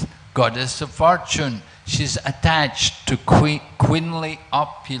she's goddess of fortune. She's attached to queenly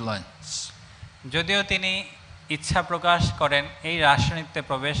opulence. যদিও তিনি ইচ্ছা প্রকাশ করেন এই রাসনৃত্যে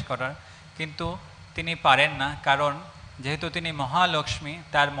প্রবেশ করার, কিন্তু তিনি পারেন না, কারণ যেহেতু তিনি মহালক্ষ্মী,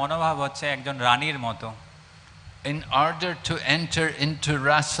 তার মনোভাব হচ্ছে একজন রানীর মতো। In order to enter into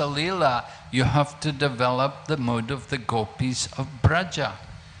Rasa Leela, you have to develop the mood of the gopis of Braja.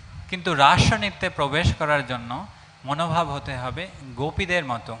 কিন্তু রাস নৃত্যে প্রবেশ করার জন্য মনোভাব হতে হবে গোপীদের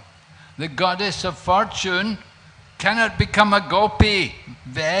মতো। The goddess of fortune cannot become a gopi.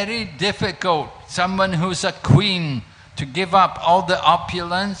 Very difficult. Someone who's a queen to give up all the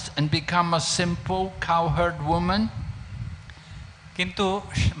opulence and become a simple cowherd woman. কিন্তু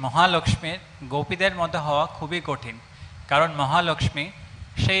মহালক্ষ্মীর গোপীদের মতো হওয়া খুবই কঠিন, কারণ মহালক্ষ্মী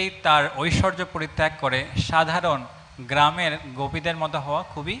সেই তার ঐশ্বর্য পরিত্যাগ করে সাধারণ গ্রামের গোপীদের মতো হওয়া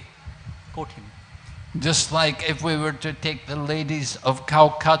খুবই কঠিন। Just like if we were to take the ladies of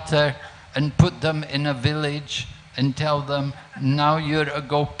Kolkata and put them in a village and tell them, now you're a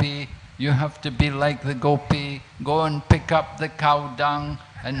gopi, you have to be like the gopi, go and pick up the cow dung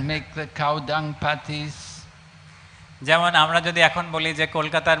and make the cow dung patties. যেমন আমরা যদি এখন বলি যে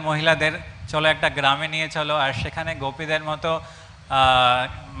কলকাতার মহিলাদের চলো একটা গ্রামে নিয়ে চলো আর সেখানে গোপীদের মতো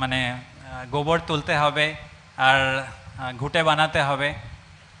মানে গোবর তুলতে হবে আর ঘুঁটে বানাতে হবে,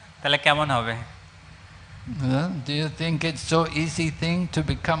 তাহলে কেমন হবে? Do you think it's so easy thing to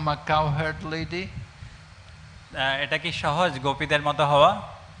become a cowherd lady? এটা কি সহজ গোপীদের মতো হওয়া?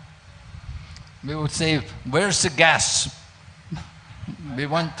 We would say, where's the gas? We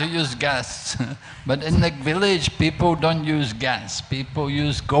want to use gas. But in the village, people don't use gas. People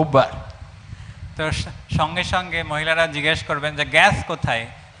use gobar. তো সঙ্গে সঙ্গে মহিলারা জিজ্ঞেস করবেন যে গ্যাস কোথায়,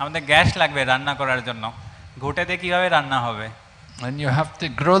 আমাদের গ্যাস লাগবে রান্না করার জন্য, ঘুঁটেতে কিভাবে রান্না হবে? And you have to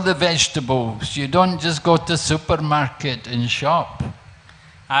grow the vegetables. You don't just go to supermarket and shop.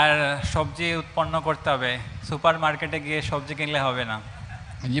 আর সবজি উৎপন্ন করতে হবে, সুপার মার্কেটে গিয়ে সবজি কিনলে হবে না।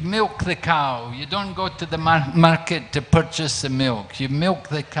 You milk the cow. You don't go to the market to purchase the milk. You milk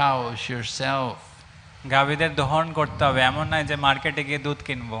the cows yourself. গাভীদের দহন করতে হবে, এমন নয় যে মার্কেটে গিয়ে দুধ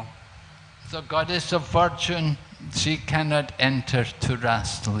কিনবো। So goddess of fortune, she cannot enter to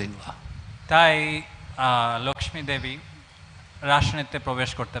Rasa Leela. তাই লক্ষ্মী দেবী রাসনৃত্যে প্রবেশ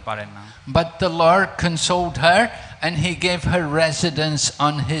করতে পারেন না। But the Lord consoled her and he gave her residence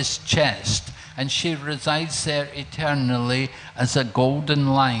on his chest, and she resides there eternally as a golden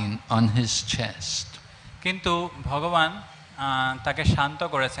line on his chest. কিন্তু ভগবান তাকে শান্ত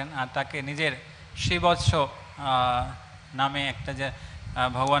করেছেন আর তাকে নিজের শ্রীবৎস নামে একটা যে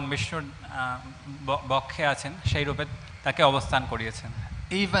ভগবান বিষ্ণুর বক্ষে আছেন সেই রূপে তাকে অবস্থান করিয়েছেন।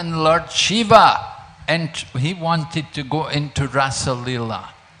 Even Lord Shiva, and he wanted to go into Rasa Leela.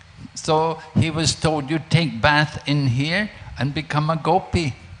 So he was told, you take bath in here and become a gopi.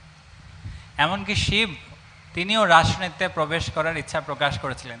 এমনকি শিব তিনিও রাসনৃত্যে প্রবেশ করার ইচ্ছা প্রকাশ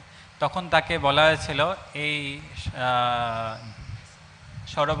করেছিলেন, তখন তাকে বলা হয়েছিল এই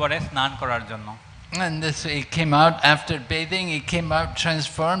সরোবরে স্নান করার জন্য। And this he came out after bathing, he came out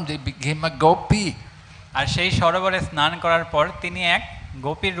transformed, he became a gopi. আর সেই সরোবরে স্নান করার পর তিনি এক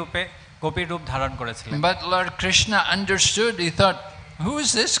গোপীর রূপ ধারণ করেছিলেন। But Lord Krishna understood, he thought, who is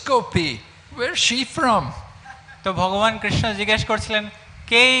this gopi? Where's she from? তো ভগবান কৃষ্ণ জিজ্ঞেস করছিলেন,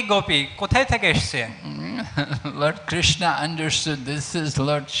 কে এই গোপী, কোথায় থেকে এসেছে? Lord Krishna understood, this is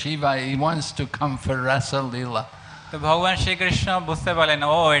Lord Shiva, he wants to come for Rasa Leela. তো ভগবান শ্রীকৃষ্ণ বুঝতে পারলেন,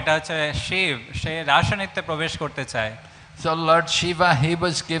 ও এটা হচ্ছে শিব, সে রাসনৃত্যে প্রবেশ করতে চায়। So Lord Shiva, he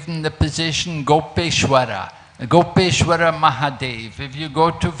was given the position Gopeshwara, Gopeshwara Mahadev. If you go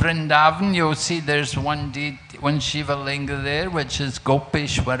to Vrindavan, you'll see there's one Shiva linga there, which is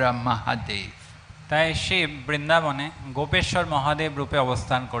Gopeshwara Mahadev. তাই শিব বৃন্দাবনে গোপেশ্বর মহাদেব রূপে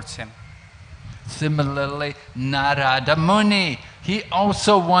অবস্থান করছেন। Similarly, Narada Muni, he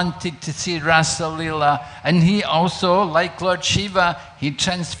also wanted to see Rasa Leela, and he also, like Lord Shiva, he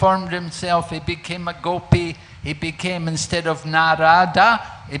transformed himself, he became a gopi, he became, instead of Narada,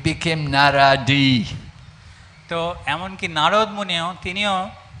 he became Naradi. তো এমনকি নারদ মুনিও তিনিও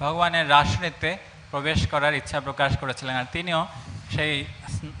ভগবানের রাসনৃত্যে প্রবেশ করার ইচ্ছা প্রকাশ করেছিলেন, আর তিনিও সেই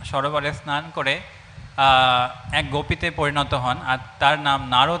সরোবরে স্নান করে এক গোপীতে পরিণত হন, আর তার নাম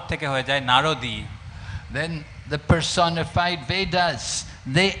নারদ থেকে হয়ে যায় নারদী। Then the personified Vedas,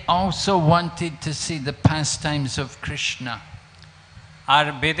 they also wanted to see the pastimes of Krishna. আর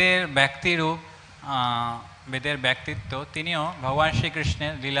বেদের ব্যক্তিরূপ, বেদের ব্যক্তিত্ব, তিনিও ভগবান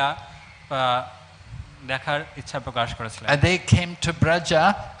শ্রীকৃষ্ণের লীলা দেখার ইচ্ছা প্রকাশ করেছিলেন। And they came to Braja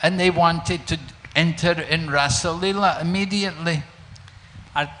and they wanted to enter in Rasa Leela immediately.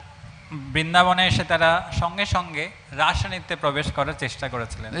 আর বৃন্দাবনে এসে তারা সঙ্গে সঙ্গে রাসনৃত্যে প্রবেশ করার চেষ্টা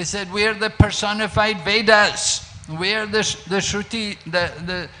করেছিলেন। They said, we are the personified Vedas. We are the Shruti,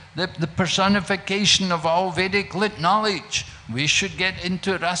 the personification of all Vedic lit knowledge. We should get into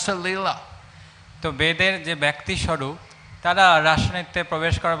Rasa Leela. তো বেদের যে ব্যক্তি স্বরূপ তারা রাসনৃত্যে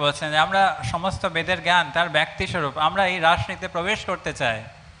প্রবেশ করে বলছেন যে আমরা সমস্ত বেদের জ্ঞান তার ব্যক্তি স্বরূপ, আমরা এই রাসনৃত্যে প্রবেশ করতে চাই।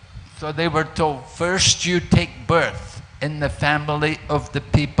 So they were told, first you take birth in the family of the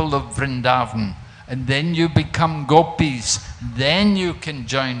people of Vrindavan, and then you become gopis, then you can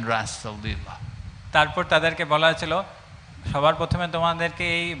join Rasa Leela. তারপর তাদেরকে বলা হয়েছিল সবার প্রথমে তোমাদেরকে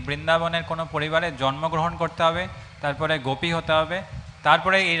এই বৃন্দাবনের কোনো পরিবারে জন্মগ্রহণ করতে হবে, তারপরে গোপী হতে হবে,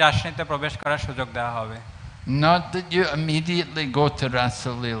 তারপরে এই রাসনৃত্যে প্রবেশ করার সুযোগ দেওয়া হবে। Not that you immediately go to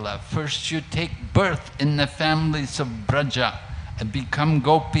Rasa Leela. First you take birth in the families of Braja and become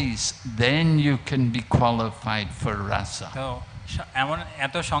gopis, then you can be qualified for Rasa. তো এমন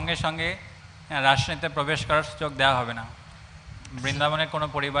এত সঙ্গে সঙ্গে রাসনৃত্যে প্রবেশ করার সুযোগ দেওয়া হবে না, বৃন্দাবনের কোনো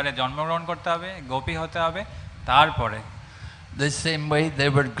পরিবারে জন্মগ্রহণ করতে হবে, গোপী হতে হবে, তারপরে। The same way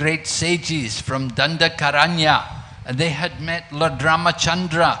there were great sages from Dandakaranya, and they had met Lord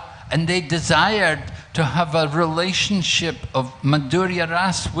Ramachandra, and they desired to have a relationship of Madhurya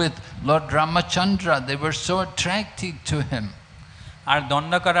Ras with Lord Ramachandra. They were so attracted to him. আর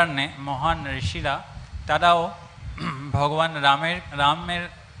দণ্ডকারণ্যে মহান ঋষিরা তারাও ভগবান রামের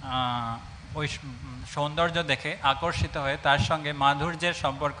ওই সৌন্দর্য দেখে আকর্ষিত হয়ে তার সঙ্গে মাধুর্যের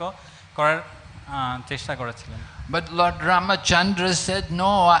সম্পর্ক করার চেষ্টা করেছিলেন। But Lord Ramachandra said,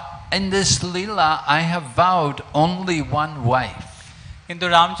 no, in this Leela I have vowed only one wife. কিন্তু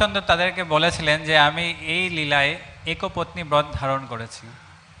রামচন্দ্র তাদেরকে বলেছিলেন যে আমি এই লীলায় একপত্নী ব্রত ধারণ করেছি।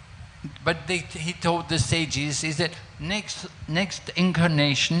 But he told the sages, he said, next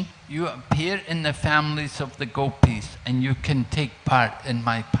incarnation you appear in the families of the gopis and you can take part in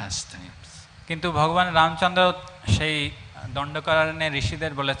my pastimes. কিন্তু ভগবান রামচন্দ্র সেই দণ্ডকারণ্যের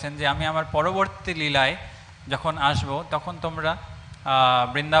ঋষিদের বলেছেন যে আমি আমার পরবর্তী লীলায় যখন আসব তখন তোমরা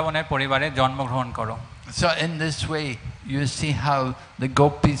বৃন্দাবনের পরিবারে জন্মগ্রহণ করো। So in this way you see how the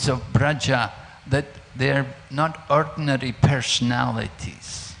gopis of Braja, that they are not ordinary personalities.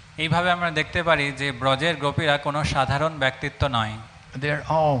 এইভাবে আমরা দেখতে পারি যে ব্রজের গোপীরা কোনো সাধারণ ব্যক্তিত্ব নয়। They are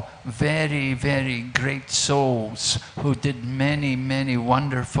all very, very great souls who did many, many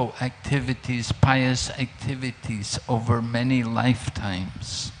wonderful activities, pious activities over many lifetimes.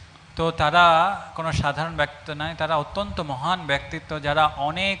 তো তারা কোনো সাধারণ ব্যক্তিত্ব নয়, তারা অত্যন্ত মহান ব্যক্তিত্ব যারা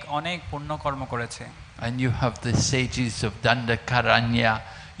অনেক অনেক পুণ্যকর্ম করেছে। And you have the sages of Dandakaranya,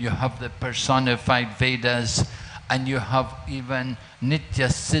 you have the personified Vedas, and you have even Nitya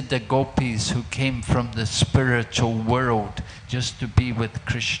Siddha gopis who came from the spiritual world just to be with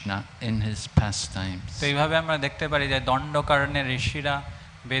Krishna in his pastimes. তো এইভাবে আমরা দেখতে পারি যে দণ্ডকারণ্যের ঋষিরা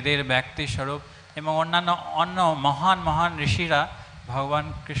বেদের ব্যক্তি স্বরূপ এবং অন্য মহান মহান ঋষিরা ভগবান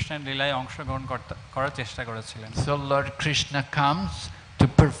কৃষ্ণের লীলায় অংশগ্রহণ করার চেষ্টা করেছিলেন। So Lord Krishna comes to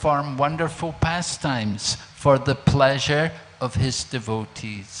perform wonderful pastimes for the pleasure of his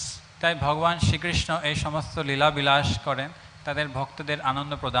devotees. তাই ভগবান শ্রীকৃষ্ণ এই সমস্ত লীলা বিলাস করেন তাদের ভক্তদের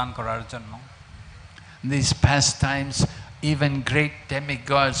আনন্দ প্রদান করার জন্য। These pastimes, even great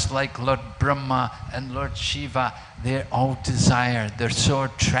demigods like Lord Brahma and Lord Shiva, they all desire, they're so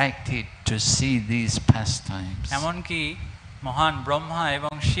attracted to see these pastimes. এমনকি মহান ব্রহ্মা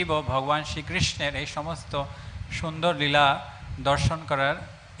এবং শিব ভগবান শ্রীকৃষ্ণের এই সমস্ত সুন্দর লীলা দর্শন করার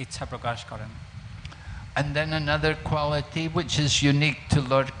ইচ্ছা প্রকাশ করেন। And then another quality which is unique to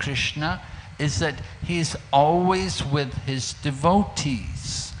Lord Krishna is that he is always with his devotees.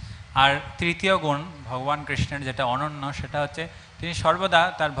 আর তৃতীয় গুণ ভগবান কৃষ্ণের যেটা অনন্য সেটা হচ্ছে তিনি সর্বদা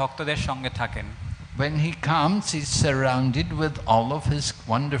তার ভক্তদের সঙ্গে থাকেন। When he comes, he's surrounded with all of his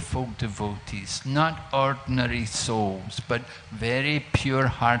wonderful devotees, not ordinary souls, but very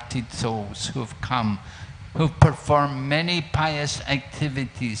pure-hearted souls who've come, who've performed many pious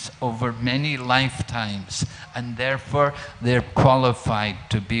activities over many lifetimes, and therefore they're qualified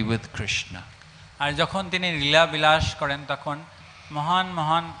to be with Krishna. আর যখন তিনি লীলা বিলাস করেন তখন মহান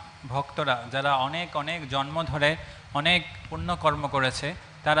মহান ভক্তরা যারা অনেক অনেক জন্ম ধরে অনেক পুণ্যকর্ম করেছে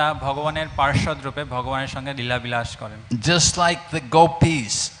তারা ভগবানের পার্ষদ রূপে ভগবানের সঙ্গে লীলা বিলাস করেন। Just like the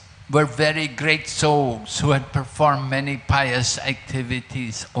gopis were very great souls who had performed many pious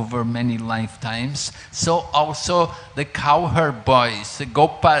activities over many lifetimes, so also the cowherd boys, the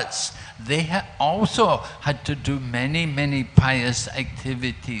gopas, they also had to do many, many pious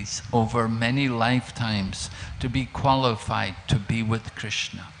activities over many lifetimes to be qualified to be with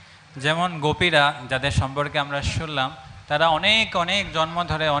Krishna. যেমন গোপীরা যাদের সম্পর্কে আমরা শুনলাম তারা অনেক অনেক জন্ম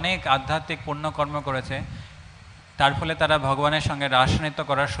ধরে অনেক আধ্যাত্মিক পুণ্যকর্ম করেছে, তার ফলে তারা ভগবানের সঙ্গে রাসনৃত্য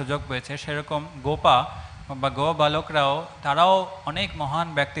করার সুযোগ পেয়েছে। সেরকম গোপা বা গো বালকরাও তারাও অনেক মহান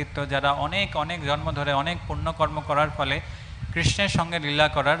ব্যক্তিত্ব যারা অনেক অনেক জন্ম ধরে অনেক পুণ্যকর্ম করার ফলে কৃষ্ণের সঙ্গে লীলা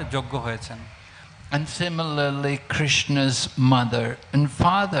করার যোগ্য হয়েছেন। And similarly, Krishna's mother and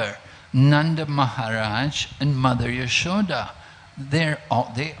father, Nanda Maharaj and Mother Yashoda, they're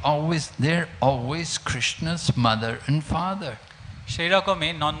always Krishna's mother and father. সেই রকমই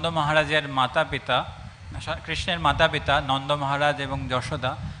নন্দ মহারাজের মাতা পিতা, কৃষ্ণের মাতা পিতা নন্দ মহারাজ এবং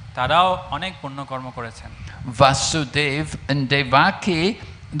যশোদা, তারাও অনেক পুণ্যকর্ম করেছেন। Vasudev and Devaki,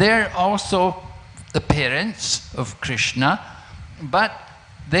 they're also the parents of Krishna, but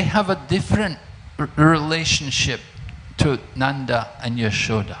they have a different relationship to Nanda and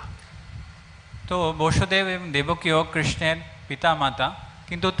Yashoda. তো বসুদেব এবং দেবকীও কৃষ্ণের পিতা মাতা,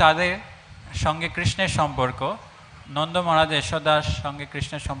 কিন্তু তাদের সঙ্গে কৃষ্ণের সম্পর্ক নন্দ মহারাজ যশোদার সঙ্গে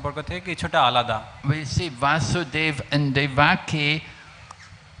কৃষ্ণের সম্পর্ক থেকে কিছুটা আলাদা। We see Vasudev and Devaki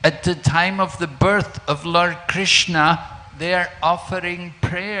at the time of the birth of Lord Krishna, they are offering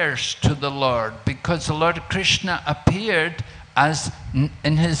prayers to the Lord because Lord Krishna appeared as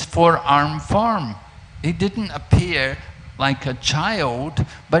in his four-arm form. He didn't appear like a child,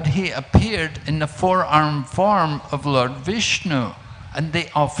 but he appeared in the four-arm form of Lord Vishnu, and they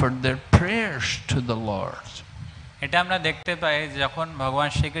offered their prayers to the Lord. এটা আমরা দেখতে পাই যখন ভগবান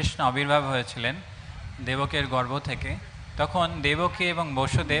শ্রীকৃষ্ণ আবির্ভাব হয়েছিলেন দেবকীর গর্ভ থেকে, তখন দেবকী এবং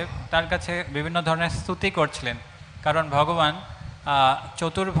বসুদেব তার কাছে বিভিন্ন ধরনের স্তুতি করছিলেন, কারণ ভগবান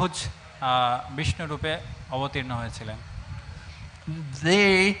চতুর্ভুজ বিষ্ণু রূপে অবতীর্ণ হয়েছিলেন।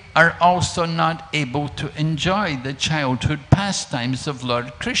 They are also not able to enjoy the childhood pastimes of Lord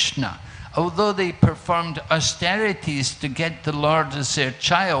Krishna. Although they performed austerities to get the Lord as their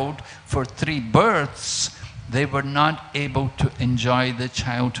child for 3 births, they were not able to enjoy the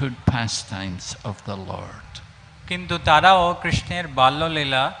childhood pastimes of the Lord. কিন্তু তারাও কৃষ্ণের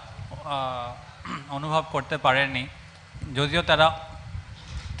বাল্যলীলা অনুভব করতে পারেনি, যদিও তারা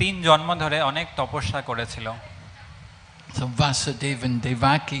 3 জন্ম ধরে অনেক তপস্যা করেছিল। So Vasudeva and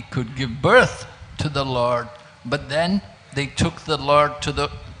Devaki could give birth to the Lord, but then they took the Lord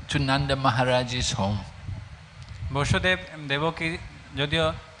to Nanda Maharaj's home. Vasudev Devaki যদিও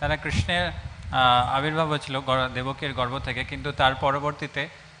তারা কৃষ্ণের আবির্ভাব হয়েছিল দেবকীর গর্ভ থেকে, কিন্তু তার পরবর্তীতে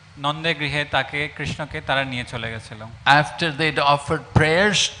নন্দের গৃহে তাকে কৃষ্ণকে তারা নিয়ে চলে গেছিল। After they'd offered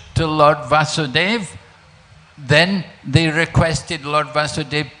prayers to Lord Vasudeva, then they requested Lord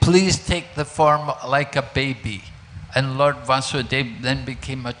Vasudeva, please take the form like a baby. And Lord Vasudeva then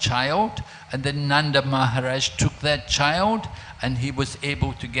became a child, and then Nanda Maharaj took that child, and he was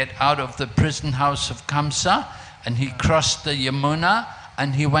able to get out of the prison house of Kamsa, and he crossed the Yamuna, and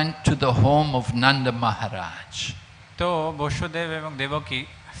he went to the home of Nanda Maharaj. তো বসুদেব এবং দেবকী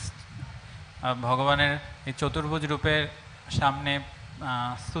ভগবানের এই চতুর্ভুজ রূপের সামনে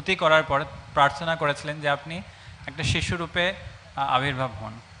স্তুতি করার পর প্রার্থনা করেছিলেন যে আপনি একটা শিশু রূপে আবির্ভাব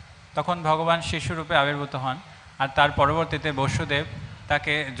হন। তখন ভগবান শিশু রূপে আবির্ভূত হন, আর তার পরবর্তীতে বসুদেব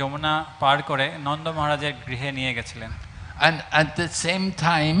তাকে যমুনা পার করে নন্দ মহারাজের গৃহে নিয়ে গেছিলেন। And at the same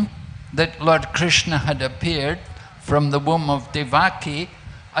time that Lord Krishna had appeared from the womb of Devaki,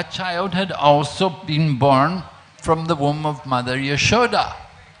 a child had also been born from the womb of Mother Yashoda.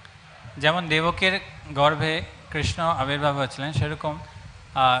 যেমন দেবকীর গর্ভে কৃষ্ণ আবির্ভাব হয়েছিলেন, সেরকম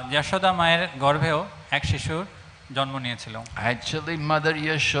যশোদা মায়ের গর্ভেও এক শিশুর জন্ম নিয়েছিল। Actually, Mother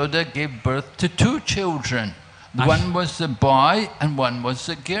Yashoda gave birth to 2 children. One was a boy and one was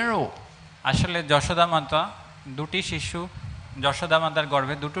a girl. আসলে যশোদা মাতা যশোদা মাতার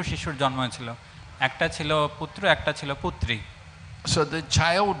গর্ভে 2 শিশুর জন্ম হয়েছিল, একটা ছিল পুত্র, একটা ছিল পুত্রী। So the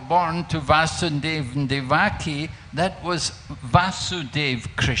child born to Vasudeva and Devaki, that was Vasudeva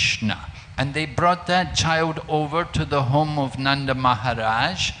Krishna, and they brought that child over to the home of Nanda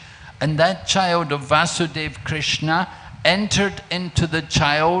Maharaj, and that child of Vasudeva Krishna entered into the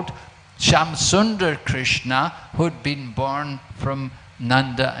child Shamsundar Krishna, who had been born from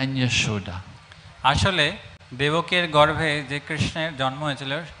Nanda and Yashoda. আসলে দেবকীর গর্ভে যে কৃষ্ণের জন্ম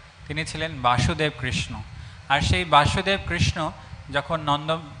হয়েছিল তিনি ছিলেন বাসুদেব কৃষ্ণ, আর সেই বাসুদেব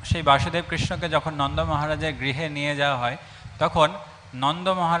কৃষ্ণকে যখন নন্দ মহারাজের গৃহে নিয়ে যাওয়া হয়, তখন নন্দ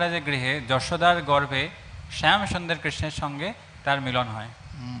মহারাজের গৃহে যশোদার গর্ভে শ্যাম সুন্দর কৃষ্ণের সঙ্গে তার মিলন হয়।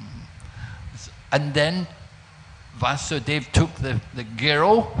 And then Vasudeva took the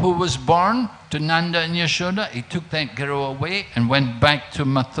girl who was born to Nanda and Yashoda, he took that girl away and went back to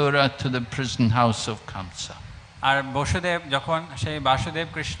Mathura to the prison house of Kamsa. আর বসুদেব যখন সেই বাসুদেব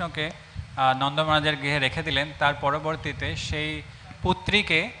কৃষ্ণকে নন্দ মহারাজের গৃহে রেখে দিলেন, তার পরবর্তীতে সেই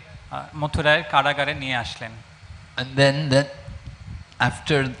পুত্রীকে মথুরার কারাগারে নিয়ে আসলেন। And then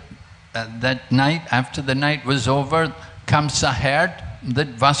after the night was over, Kamsa heard that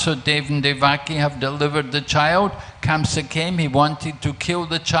Vasudeva and Devaki have delivered the child. Kamsa came, he wanted to kill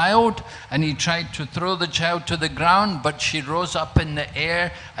the child, and he tried to throw the child to the ground, but she rose up in the air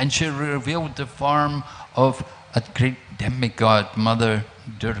and she revealed the form of a great demigod, Mother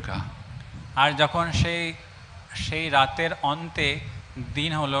Durga. আর যখন সেই রাতের অন্তে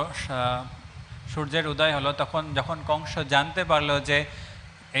দিন হলো, সূর্যের উদয় হলো, তখন যখন কংস জানতে পারলো যে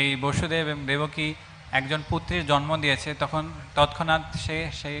এই বসুদেব এবং দেবকী একজন পুত্রীর জন্ম দিয়েছে, তখন তৎক্ষণাৎ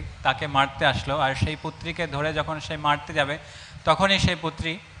সেই তাকে মারতে আসলো। আর সেই পুত্রীকে ধরে যখন সে মারতে যাবে, তখনই সেই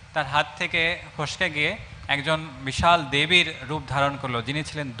পুত্রী তার হাত থেকে ফসকে গিয়ে একজন বিশাল দেবীর রূপ ধারণ করলো, যিনি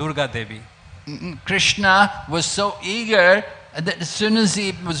ছিলেন দুর্গা দেবী। Krishna was so eager that as soon as he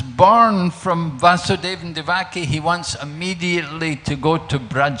was born from Vasudeva and Devaki, he wants immediately to go to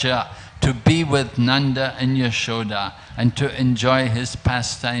Braja to be with Nanda and Yashoda and to enjoy his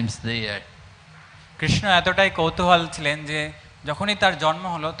pastimes there. Krishna এতটাই কৌতূহল ছিলেন যে যখনই তার জন্ম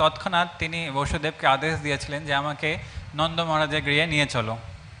হলো, তৎক্ষণাৎ তিনি বসুদেবকে আদেশ দিয়েছিলেন যে আমাকে নন্দ মহারাজের গৃহে নিয়ে চলো।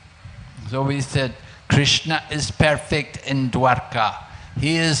 So we said Krishna is perfect in Dwarka.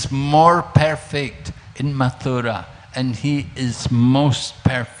 He is more perfect in Mathura, and he is most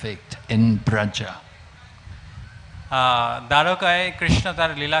perfect in Braja. দ্বারকায় Krishna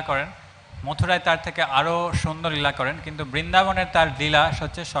তার লীলা করেন, মথুরায় তার থেকে আরো সুন্দর লীলা করেন, কিন্তু বৃন্দাবনের তার লীলা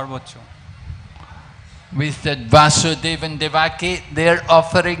হচ্ছে সর্বোচ্চ। We said Vasudeva and Devaki, they're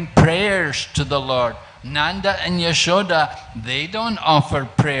offering prayers to the Lord. Nanda and Yashoda, they don't offer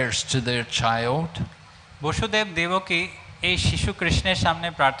prayers to their child. Vasudev Devaki এই শিশু কৃষ্ণের সামনে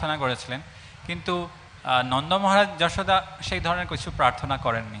প্রার্থনা করেছিলেন, কিন্তু নন্দ মহারাজ যশোদা সেই ধরনের কিছু প্রার্থনা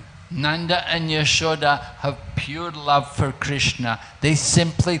করেননি। Nanda and Yashoda have pure love for Krishna. They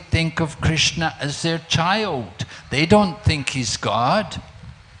simply think of Krishna as their child. They don't think he's God.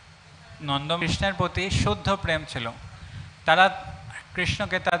 Nanda কৃষ্ণের প্রতি শুদ্ধ প্রেম ছিল, তারা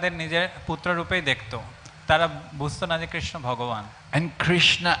কৃষ্ণকে তাদের নিজের পুত্র রূপেই দেখত, তারা বুঝতো না যে কৃষ্ণ ভগবান। And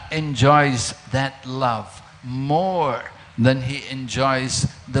Krishna enjoys that love more than he enjoys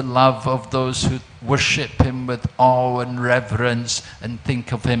the love of those who worship him with awe and reverence and think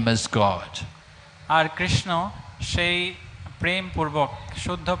of him as God. আর কৃষ্ণ সেই প্রেম পূর্বক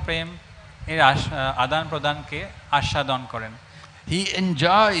শুদ্ধ প্রেম এর আদান প্রদানকে আস্বাদন করেন। He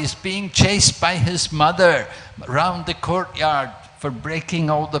enjoys being chased by his mother around the courtyard for breaking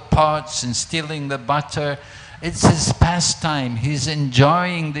all the pots and stealing the butter. It's his pastime. He's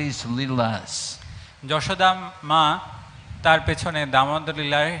enjoying these leelas. Yashoda মা তার পেছনে দামোদর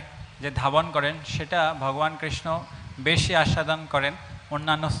লীলায় যে ধাবন করেন, সেটা ভগবান কৃষ্ণ বেশি আস্বাদন করেন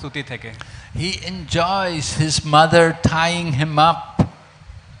অন্যান্য স্তুতি থেকে। He enjoys his mother tying him up.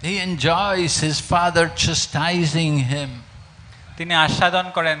 He enjoys his father chastising him. তিনি আস্বাদন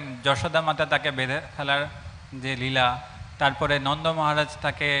করেন যশোদা মাতা তাকে বেঁধে ফেলার যে লীলা, তারপরে নন্দ মহারাজ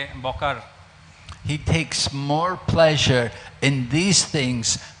তাকে বকার। He takes more pleasure in these things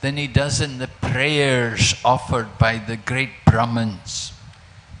than he does in the prayers offered by the great Brahmins.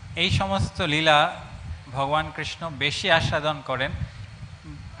 এই সমস্ত লীলা ভগবান কৃষ্ণ বেশি আস্বাদন করেন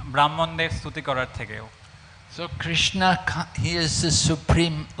ব্রাহ্মণদের স্তুতি করার থেকেও। So Krishna, he is the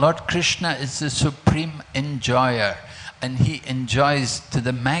supreme, Lord Krishna is the supreme enjoyer, and he enjoys to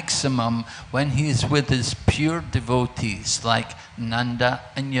the maximum when he is with his pure devotees like Nanda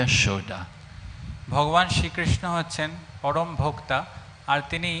and Yashoda. ভগবান শ্রীকৃষ্ণ হচ্ছেন পরম ভোক্তা, আর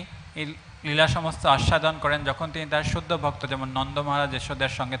তিনি এই লীলা সমস্ত আস্বাদন করেন যখন তিনি তার শুদ্ধ ভক্ত যেমন নন্দ মহারাজ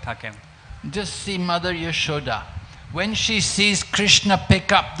যশোদার সঙ্গে থাকেন। Just see Mother Yashoda. When she sees Krishna pick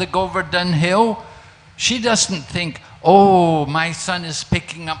up the Govardhan hill, she doesn't think, oh, my son is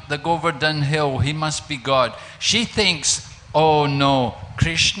picking up the Govardhan hill, he must be God. She thinks, oh no,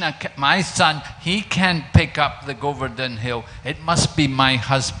 Krishna, my son, he can't pick up the Govardhan hill. It must be my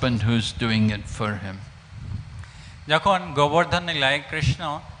husband who's doing it for him. যখন গোবর্ধন লীলায় কৃষ্ণ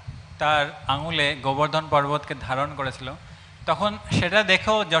তার আঙুলে গোবর্ধন পর্বতকে ধারণ করেছিল, তখন সেটা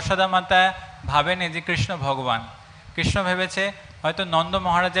দেখেও যশোদা মাতা ভাবেনি যে কৃষ্ণ ভগবান। কৃষ্ণ ভেবেছে হয়তো নন্দ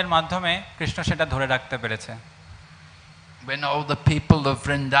মহারাজের মাধ্যমে কৃষ্ণ সেটা ধরে রাখতে পেরেছে। When all the people of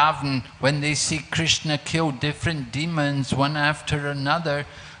Vrindavan, when they see Krishna kill different demons one after another,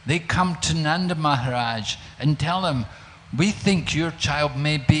 they come to Nanda Maharaj and tell him, we think your child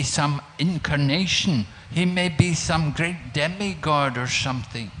may be some incarnation, he may be some great demigod or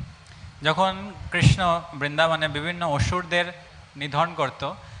something. যখন কৃষ্ণ বৃন্দাবনে বিভিন্ন অসুরদের নিধন করত,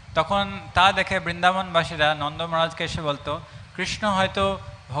 তখন তা দেখে বৃন্দাবনবাসীরা নন্দ মহারাজকে এসে বলতো কৃষ্ণ হয়তো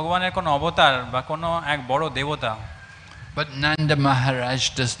ভগবানের কোনো অবতার বা কোনো এক বড় দেবতা। But Nanda Maharaj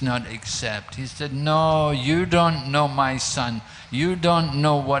does not accept. He said, no, you don't know my son. You don't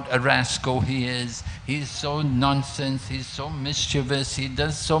know what a rascal he is. He's so nonsense, he's so mischievous, he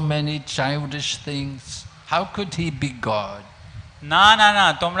does so many childish things. How could he be God? না না না,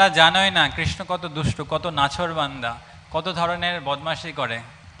 তোমরা জানোই না কৃষ্ণ কত দুষ্ট, কত নাছোড়বান্দা, কত ধরনের বদমাশি করে।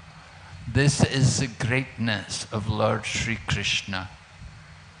 This is the greatness of Lord Sri Krishna.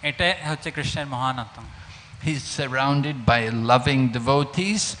 এটা হচ্ছে কৃষ্ণের মহানত্ব। He's surrounded by loving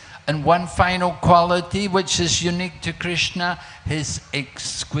devotees, and one final quality which is unique to Krishna, his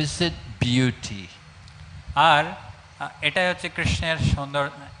exquisite beauty. আর এটাই হচ্ছে কৃষ্ণের সুন্দর,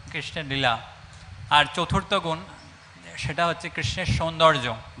 কৃষ্ণের লীলা। আর চতুর্থ গুণ সেটা হচ্ছে কৃষ্ণের সৌন্দর্য,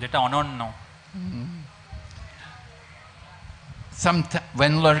 যেটা অনন্য।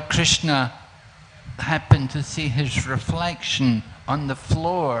 When Lord Krishna happened to see his reflection on the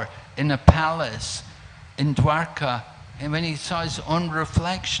floor in a palace in Dwarka, and when he saw his own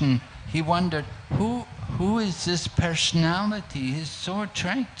reflection, he wondered, who is this personality? He's so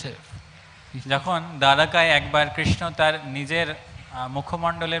attractive. যখন দ্বারকায় একবার কৃষ্ণ তার নিজের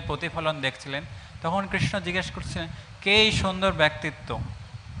মুখমণ্ডলের প্রতিফলন দেখছিলেন, তখন কৃষ্ণ জিজ্ঞেস করছিলেন, কে এই সুন্দর ব্যক্তিত্ব?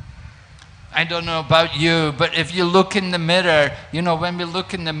 I don't know about you, but if you look in the mirror, you know, when we look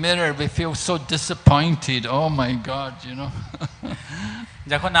in the mirror, we feel so disappointed. Oh my God, you know.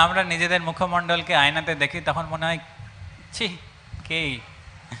 যখন আমরা নিজেদের মুখমণ্ডলকে আয়নাতে দেখি, তখন মনে হয়, ছি, কে?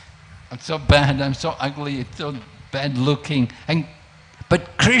 I'm so bad, I'm so ugly, it's so bad looking. But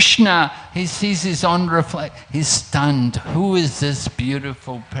Krishna, he sees his own reflection, he's stunned. Who is this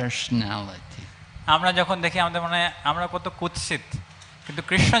beautiful personality? আমরা যখন দেখি আমাদের মনে হয় আমরা কত কুৎসিত, কিন্তু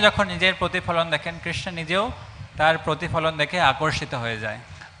কৃষ্ণ যখন নিজের প্রতিফলন দেখেন, কৃষ্ণ নিজেও তার প্রতিফলন দেখে আকর্ষিত হয়ে যায়।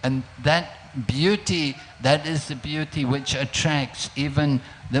 And that beauty, that is the beauty which attracts even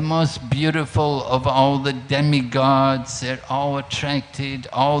the most beautiful of all the demigods. They're all attracted.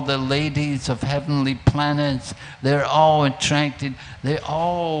 All the ladies of heavenly planets, they're all attracted. They're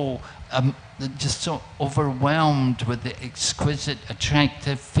all just so overwhelmed with the exquisite,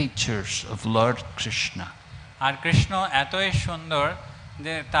 attractive features of Lord Krishna. আর কৃষ্ণ এতই সুন্দর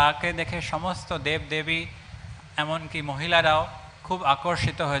যে তাকে দেখে সমস্ত দেব দেবী, এমনকি মহিলারাও খুব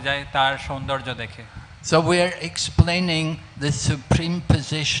আকর্ষিত হয়ে যায় তার সৌন্দর্য দেখে। So we are explaining the supreme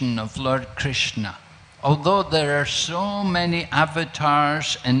position of Lord Krishna. Although there are so many avatars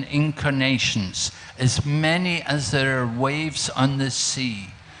and incarnations, as many as there are waves on the sea,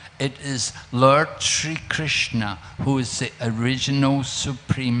 it is Lord Sri Krishna who is the original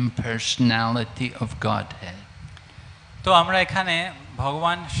supreme personality of Godhead. তো আমরা এখানে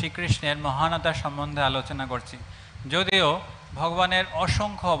ভগবান শ্রীকৃষ্ণের মহানতা সম্বন্ধে আলোচনা করছি। যদিও ভগবানের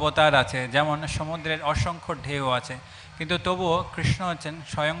অসংখ্য অবতার আছে, যেমন সমুদ্রের অসংখ্য ঢেউ আছে, কিন্তু তবুও কৃষ্ণ হচ্ছেন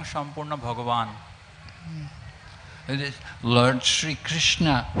স্বয়ং সম্পূর্ণ ভগবান। It is Lord Sri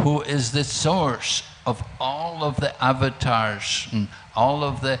Krishna who is the source of all of the avatars and all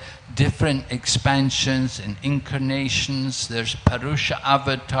of the different expansions and incarnations. There's Purusha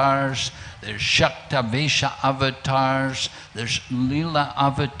avatars, there's Shaktavesha avatars, there's Lila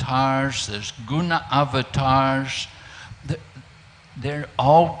avatars, there's Guna avatars. They're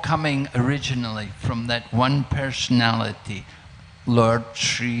all coming originally from that one personality, Lord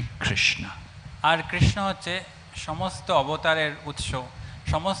Sri Krishna. আর কৃষ্ণ হচ্ছে সমস্ত অবতারের উৎস,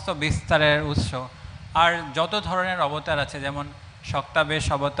 সমস্ত বিস্তারের উৎস। আর যত ধরনের অবতার আছে, যেমন শক্তাবেশ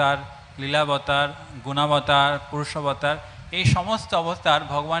অবতার, লীলাবতার, গুণাবতার, পুরুষাবতার, এই সমস্ত অবতার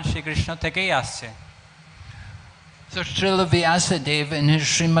ভগবান শ্রীকৃষ্ণ থেকেই আসছে। So Srila Vyasadeva in his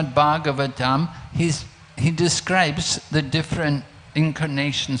Srimad Bhagavatam, he describes the different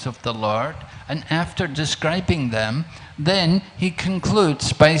incarnations of the Lord, and after describing them, then he concludes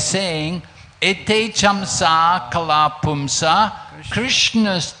by saying, Ete chamsa kalapumsa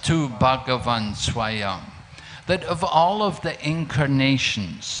Krishnastu Bhagavan Swayam. That of all of the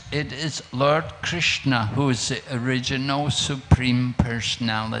incarnations, it is Lord Krishna who is the original supreme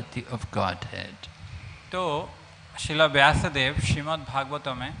personality of Godhead. তো শিলা ব্যাসদেব শ্রীমদ্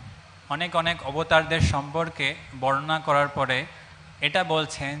ভাগবতমে অনেক অনেক অবতারদের সম্পর্কে বর্ণনা করার পরে এটা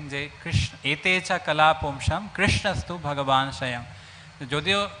বলছেন যে কৃষ্ণ এতে চা কলা পুংসাম কৃষ্ণস্তু ভগবান স্বয়ং।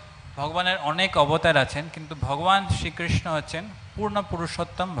 যদিও ভগবানের অনেক অবতার আছেন, কিন্তু ভগবান শ্রীকৃষ্ণ হচ্ছেন পূর্ণ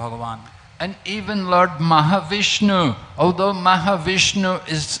পুরুষোত্তম ভগবান। And even Lord Mahavishnu, although Mahavishnu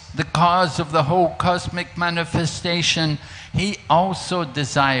is the cause of the whole cosmic manifestation, he also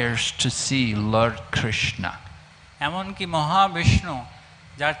desires to see Lord Krishna. এমনকি মহাবিষ্ণু,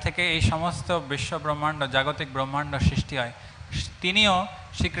 যার থেকে এই সমস্ত বিশ্ব ব্রহ্মাণ্ড, জাগতিক ব্রহ্মাণ্ড সৃষ্টি হয়, তিনিও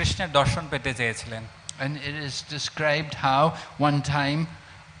শ্রীকৃষ্ণের দর্শন পেতে চেয়েছিলেন। And it is described how one time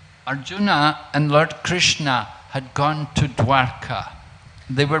Arjuna and Lord Krishna had gone to Dwarka.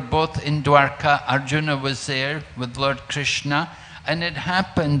 They were both in Dwarka. Arjuna was there with Lord Krishna, and it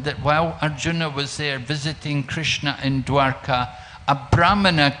happened that while Arjuna was there visiting Krishna in Dwarka, a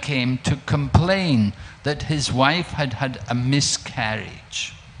Brahmana came to complain that his wife had had a miscarriage.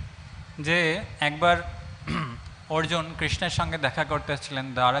 যে একবার অর্জুন কৃষ্ণের সঙ্গে দেখা করতেছিলেন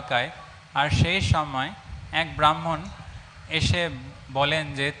দ্বারকায়, আর সেই সময় এক ব্রাহ্মণ এসে বলেন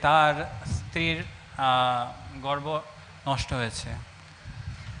যে তার স্ত্রীর গর্ভ নষ্ট হয়েছে।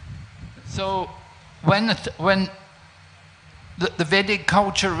 So when the Vedic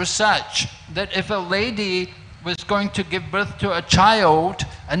culture was such that if a lady was going to give birth to a child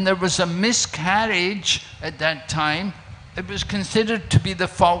and there was a miscarriage at that time, it was considered to be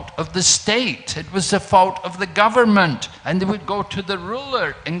the fault of the state. It was the fault of the government, and they would go to the ruler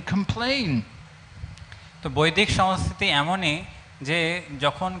and complain. তো বৈদিক সংস্কৃতি এমনই যে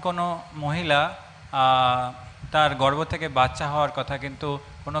যখন কোনো মহিলা তার গর্ভ থেকে বাচ্চা হওয়ার কথা কিন্তু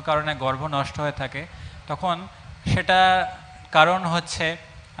কোনো কারণে গর্ভ নষ্ট হয়ে থাকে, তখন সেটা কারণ হচ্ছে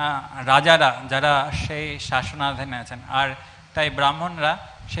রাজারা যারা সেই শাসনাধীনে আছেন, আর তাই ব্রাহ্মণরা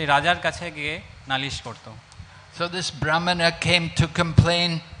সেই রাজার কাছে গিয়ে নালিশ করত। So this Brahmana came to complain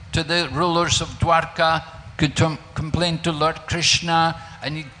to the rulers of Dwarka, to complain to Lord Krishna,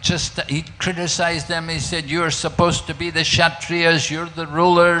 and he criticized them. He said, "You're supposed to be the Kshatriyas, you're the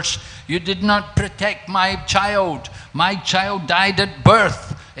rulers. You did not protect my child. My child died at birth.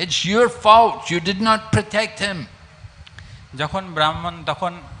 It's your fault. You did not protect him." যখন ব্রাহ্মণ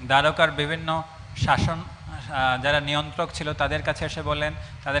তখন দ্বারকার বিভিন্ন শাসন যারা নিয়ন্ত্রক ছিল তাদের কাছে এসে বললেন,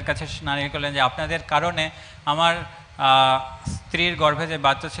 তাদের কাছে নালিশ করলেন যে আপনাদের কারণে আমার স্ত্রীর গর্ভে যে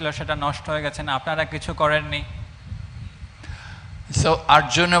বাচ্চা ছিল সেটা নষ্ট হয়ে গেছে, আপনারা কিছু করেননি। So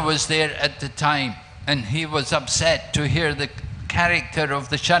Arjuna was there at the time, and he was upset to hear the character of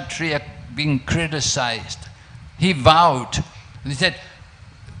the Kshatriya being criticized. He vowed, he said,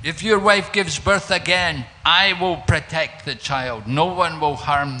 "If your wife gives birth again, I will protect the child. No one will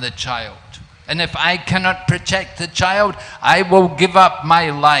harm the child. And if I cannot protect the child, I will give up my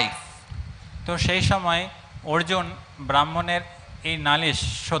life." তো সেই সময় অর্জুন ব্রাহ্মণের এই নালিশ,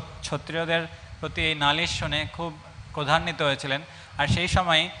 ক্ষত্রিয়দের প্রতি এই নালিশ শুনে খুব ক্রোধান্বিত হয়েছিলেন, আর সেই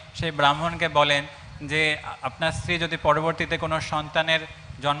সময় সেই ব্রাহ্মণকে বলেন যে আপনার স্ত্রী যদি পরবর্তীতে কোনো সন্তানের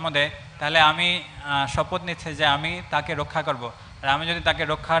জন্ম দেয় তাহলে আমি শপথ নিচ্ছি যে আমি তাকে রক্ষা করব, আর আমি যদি তাকে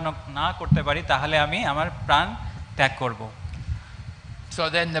রক্ষা না করতে পারি তাহলে আমি আমার প্রাণ ত্যাগ করব। So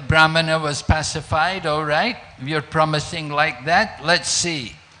then the Brahmana was pacified. All right, you're promising like that, let's see.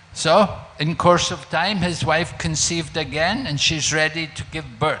 So in course of time his wife conceived again and she's ready to give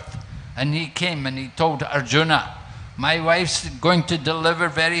birth, and he came and he told Arjuna, "My wife's going to deliver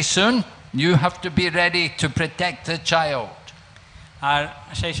very soon. You have to be ready to protect the child." আর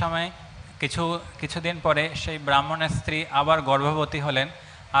সেই সময় কিছুদিন পরে সেই ব্রাহ্মণের স্ত্রী আবার গর্ভবতী হলেন,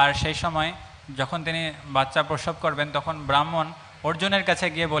 আর সেই সময় যখন তিনি বাচ্চা প্রসব করবেন তখন ব্রাহ্মণ অর্জুনের কাছে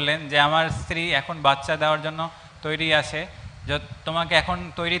গিয়ে বললেন যে আমার স্ত্রী এখন বাচ্চা দেওয়ার জন্য তৈরি আছে, যে তোমাকে এখন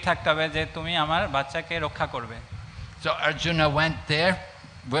তৈরি থাকতে হবে যে তুমি আমার বাচ্চাকে রক্ষা করবে। So Arjuna went there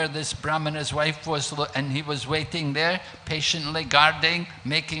where this Brahmana's wife was, and he was waiting there patiently guarding,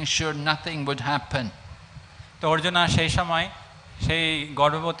 making sure nothing would happen. তো অর্জুনা সেই সময় সেই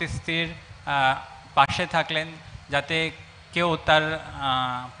গর্ভবতী স্ত্রীর পাশে থাকলেন যাতে কেউ তার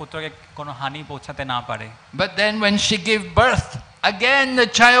পুত্রকে কোনো হানি পৌঁছাতে না পারে। But then when she gave birth, again the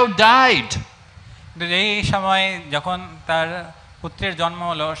child died. এই সময় যখন তার পুত্রের জন্ম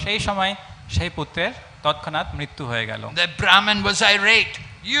হলো সেই সময় সেই পুত্রের তৎক্ষণাৎ মৃত্যু হয়ে গেল। The Brahmin was irate.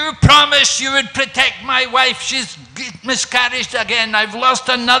 "You promised you would protect my wife. She's miscarried again. I've lost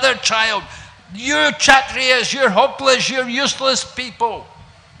another child. You Kshatriyas, you're hopeless, you're useless people."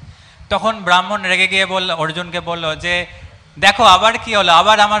 তখন ব্রাহ্মণ রেগে গিয়ে অর্জুনকে বলল যে দেখো আবার কি হলো,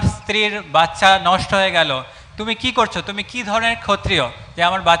 আবার আমার স্ত্রীর বাচ্চা নষ্ট হয়ে গেল, তুমি কি করছো, তুমি কি ধরনের ক্ষত্রিয় যে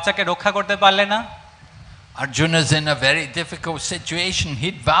আমার বাচ্চাকে রক্ষা করতে পারলে না? Arjuna's in a very difficult situation.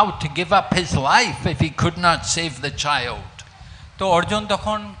 He'd vowed to give up his life if he could not save the child. তো অর্জুন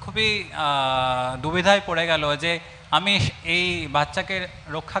তখন খুবই দুবিধায় পড়ে গেল যে আমি এই বাচ্চাকে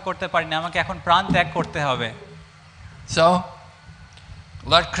রক্ষা করতে পারিনি, আমাকে এখন প্রাণ ত্যাগ করতে হবে। So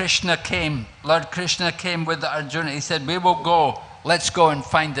Lord Krishna came with Arjuna. He said, "We will go. Let's go and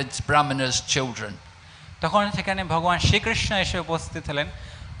find this Brahmana's children." তখন সেখানে ভগবান শ্রীকৃষ্ণ এসে উপস্থিত হলেন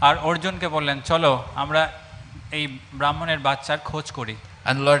আর অর্জুনকে বললেন চলো আমরা এই ব্রাহ্মণের বাচ্চার খোঁজ করি।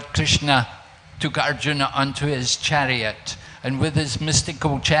 And Lord Krishna took Arjuna onto his chariot, and with his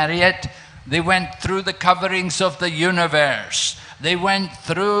mystical chariot they went through the coverings of the universe. They went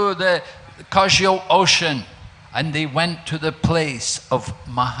through the causal ocean, and they went to the place of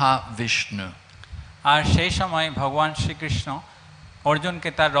Mahavishnu. আর সেই সময় ভগবান শ্রীকৃষ্ণ অর্জুনকে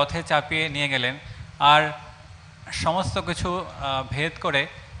তার রথে চাপিয়ে নিয়ে গেলেন আর সমস্ত কিছু ভেদ করে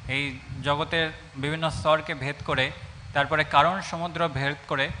এই জগতের বিভিন্ন স্তরকে ভেদ করে তারপরে কারণ সমুদ্র ভেদ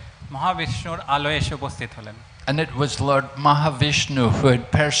করে মহাবিষ্ণুর আলোয় এসে উপস্থিত হলেন। And it was Lord Mahavishnu who had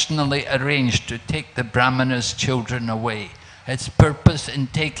personally arranged to take the Brahmana's children away. Its purpose in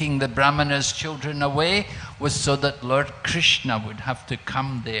taking the Brahmana's children away was so that Lord Krishna would have to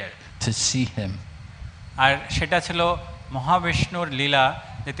come there to see him. আর সেটা ছিল মহাবিষ্ণুর লীলা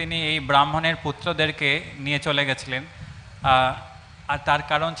যে তিনি এই ব্রাহ্মণের পুত্রদেরকে নিয়ে চলে গেছিলেন আর তার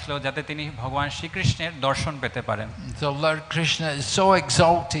কারণ ছিল যাতে তিনি ভগবান শ্রীকৃষ্ণের দর্শন পেতে পারেন। So Lord Krishna is so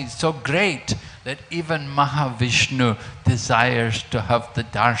exalted, so great that even Mahavishnu desires to have the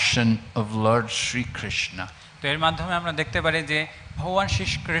darshan of Lord Sri Krishna. তো এর মাধ্যমে আমরা দেখতে পারি যে ভগবান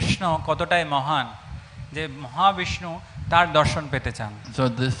শ্রীকৃষ্ণ কতটাই মহান যে মহাবিষ্ণু তার দর্শন পেতে চান। So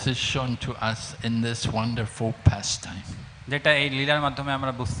this is shown to us in this wonderful pastime. যেটা এই লীলার মাধ্যমে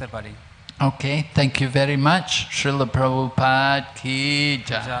আমরা বুঝতে পারি। Okay, thank you very much. Srila Prabhupada ki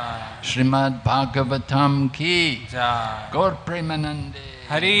jai. Srimad Bhagavatam ki jai. Gaur Premanande.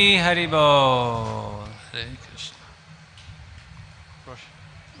 Hari Hari Bol. Hare Krishna.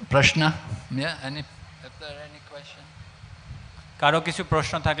 Prashna? Yeah, if there are any question? কারো কিছু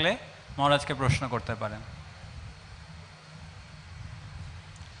প্রশ্ন থাকলে মহারাজকে প্রশ্ন করতে পারেন।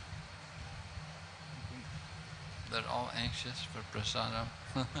 They're all anxious for prasadam.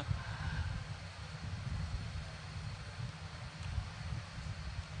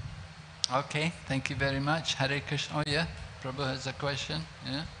 Okay, thank you very much. Hare Krishna. Oh yeah, Prabhu has a question.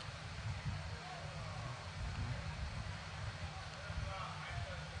 Yeah.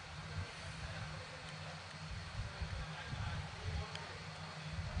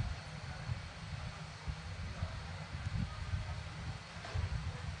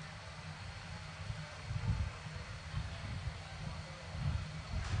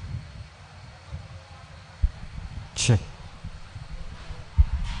 Check.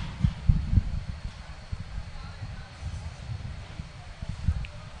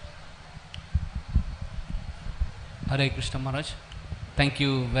 Hare Krishna Maharaj, thank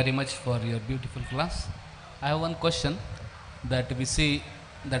you very much for your beautiful class. I have one question that we see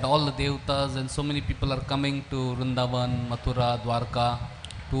that all the devatas and so many people are coming to Vrindavan, Mathura, Dwarka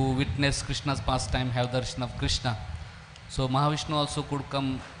to witness Krishna's pastime, have darshan of Krishna. So Mahavishnu also could come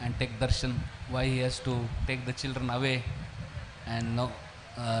and take darshan. Why he has to take the children away and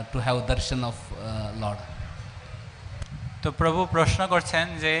to have darshan of Lord? তো প্রভু প্রশ্ন করছেন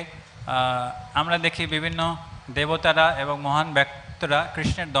যে আমরা দেখি বিভিন্ন দেবতারা এবং মহান ব্যক্তিরা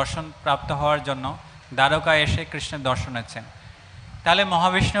কৃষ্ণের দর্শন প্রাপ্ত হওয়ার জন্য দ্বারকায় এসে কৃষ্ণের দর্শন নিচ্ছেন। তাহলে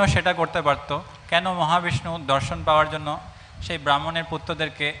মহাবিষ্ণুও সেটা করতে পারত, কেন মহাবিষ্ণু দর্শন পাওয়ার জন্য সেই ব্রাহ্মণের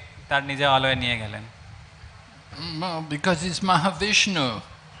পুত্রদেরকে তার নিজের আলয়ে নিয়ে গেলেন? Well, because he's Mahavishnu.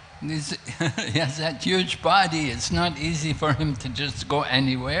 He has that huge body. It's not easy for him to just go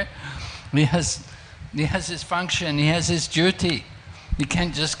anywhere. He has his function. He has his duty. You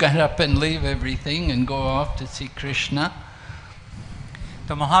can't just get up and leave everything and go off to see Krishna.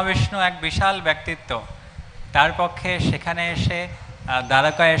 তো মহাবিষ্ণু এক বিশাল ব্যক্তিত্ব, তার পক্ষে সেখানে এসে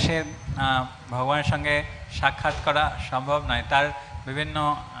দ্বারকায় এসে ভগবানের সঙ্গে সাক্ষাৎ করা সম্ভব নয়, তার বিভিন্ন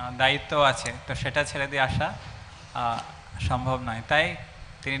দায়িত্ব আছে, তো সেটা ছেড়ে দিয়ে আসা সম্ভব নয়, তাই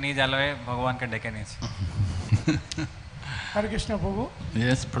তিনি নিজ আলয়ে ভগবানকে ডেকে নিয়েছেন। Hare Krishna Prabhu.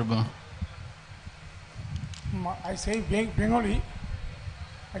 Yes, Prabhu. I say Bengali.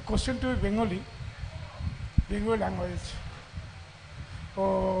 My question to Bengali language.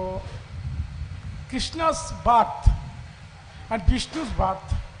 Krishna's birth and Vishnu's birth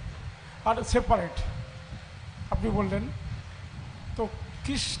are separate. আপনি বললেন তো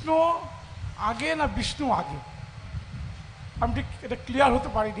কৃষ্ণ আগে না বিষ্ণু আগে, আমি ঠিক এটা ক্লিয়ার হতে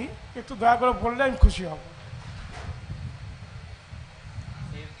পারিনি, একটু দয়া করে বললে আমি খুশি হব।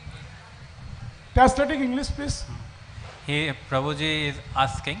 Translating English, please. Prabhuji is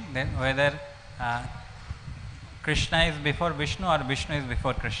asking then whether Krishna is before Vishnu or Vishnu is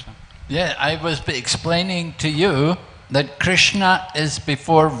before Krishna. Yeah, I was explaining to you that Krishna is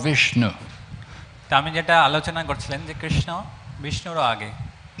before Vishnu. তা আমি যেটা আলোচনা করছিলেন যে কৃষ্ণ বিষ্ণুরও আগে।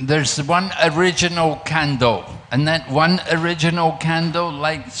 There's one original candle, and that one original candle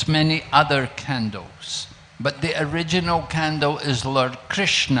lights many other candles. But the original candle is Lord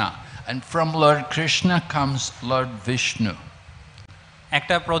Krishna, and from Lord Krishna comes Lord Vishnu.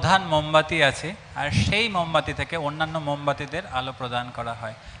 একটা প্রধান মোমবাতি আছে, আর সেই মোমবাতি থেকে অন্যান্য মোমবাতিদের আলো প্রদান করা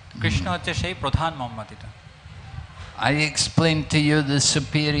হয়। কৃষ্ণ হচ্ছে সেই প্রধান মোমবাতিটা। I explained to you the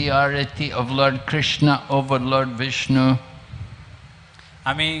superiority of Lord Krishna over Lord Vishnu.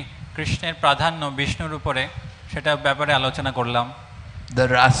 আমি কৃষ্ণের প্রাধান্য বিষ্ণুর উপরে সেটা ব্যাপারে আলোচনা করলাম। The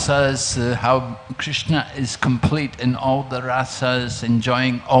rasas, how Krishna is complete in all the rasas,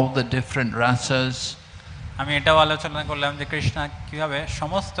 enjoying all the different rasas. আমি এটাও আলোচনা করলাম যে কৃষ্ণ কিভাবে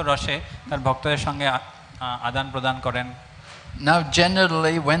সমস্ত রসে তার ভক্তদের সঙ্গে আদান প্রদান করেন। Now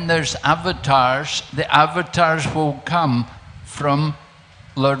generally when there's avatars, the avatars will come from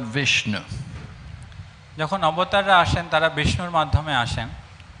Lord Vishnu. যখন অবতাররা আসেন তারা বিষ্ণুর মাধ্যমে আসেন।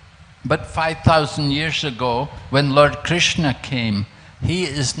 But 5,000 years ago, when Lord Krishna came, he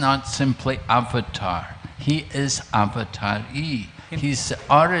is not simply avatar. He is Avatar-E. He's the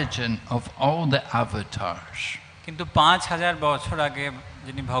origin of all the avatars. কিন্তু 5000 বছর আগে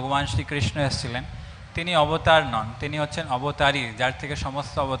যিনি ভগবান শ্রীকৃষ্ণ এসেছিলেন তিনি অবতার নন, তিনি হচ্ছেন অবতারী, যার থেকে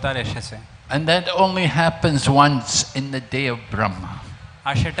সমস্ত অবতার এসেছে। And that only happens once in the day of Brahma.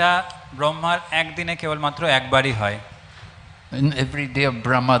 আর সেটা ব্রহ্মার একদিনে কেবলমাত্র একবারই হয়। In every day of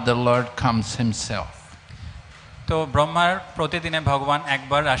Brahma, the Lord comes himself. তো ব্রহ্মার প্রতিদিনে ভগবান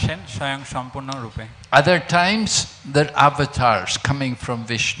একবার আসেন স্বয়ং সম্পূর্ণ রূপে। Other times, there are avatars coming from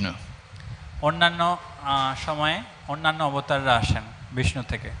Vishnu. অন্যান্য সময়ে অন্যান্য অবতাররা আসেন বিষ্ণু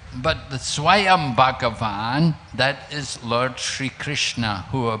থেকে। But the Swayam Bhagavan, that is Lord Sri Krishna,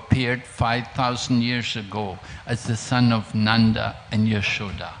 who appeared 5,000 years ago as the son of Nanda and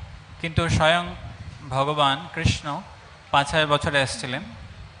Yashoda. কিন্তু স্বয়ং ভগবান কৃষ্ণ 5000 বছরে এসেছিলেন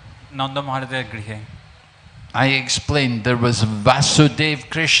নন্দ মহারাজের গৃহে। I explained there was Vasudev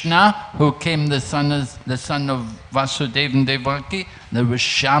Krishna, who came the son of Vasudev and Devaki. There was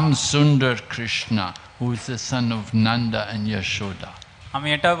Shyam Sundar Krishna, who is the son of Nanda and Yashoda. আমি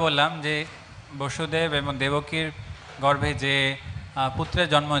এটাও বললাম যে বসুদেব এবং দেবকীর গর্ভে যে পুত্রের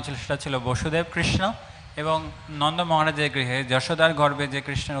জন্ম হয়েছিল সেটা ছিল বসুদেব কৃষ্ণ, এবং নন্দ মহারাজের গৃহে যশোদার গর্ভে যে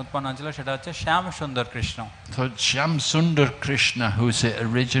কৃষ্ণের উৎপন্ন হয়েছিল সেটা হচ্ছে শ্যাম সুন্দর Krishna. So Shyam Sundar Krishna, who is the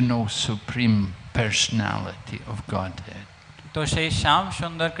original supreme personality of Godhead. তো সেই শ্যাম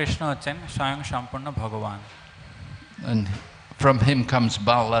সুন্দর কৃষ্ণ হচ্ছেন স্বয়ং সম্পূর্ণ ভগবান। And from him comes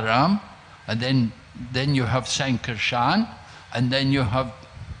Balaram, and then you have Sankarshan, and then you have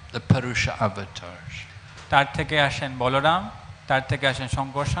the Purusha avatars. তার থেকে আসেন বলরাম, তার থেকে আসেন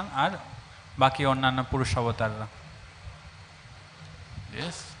শঙ্কর্ষণ, আর বাকি অন্যান্য পুরুষ অবতাররা।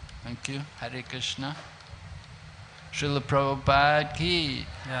 Yes, thank you. Hare Krishna. Srila Prabhupada ki.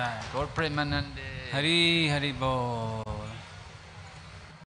 Joy Gaur Premanande. Hari Hari ball.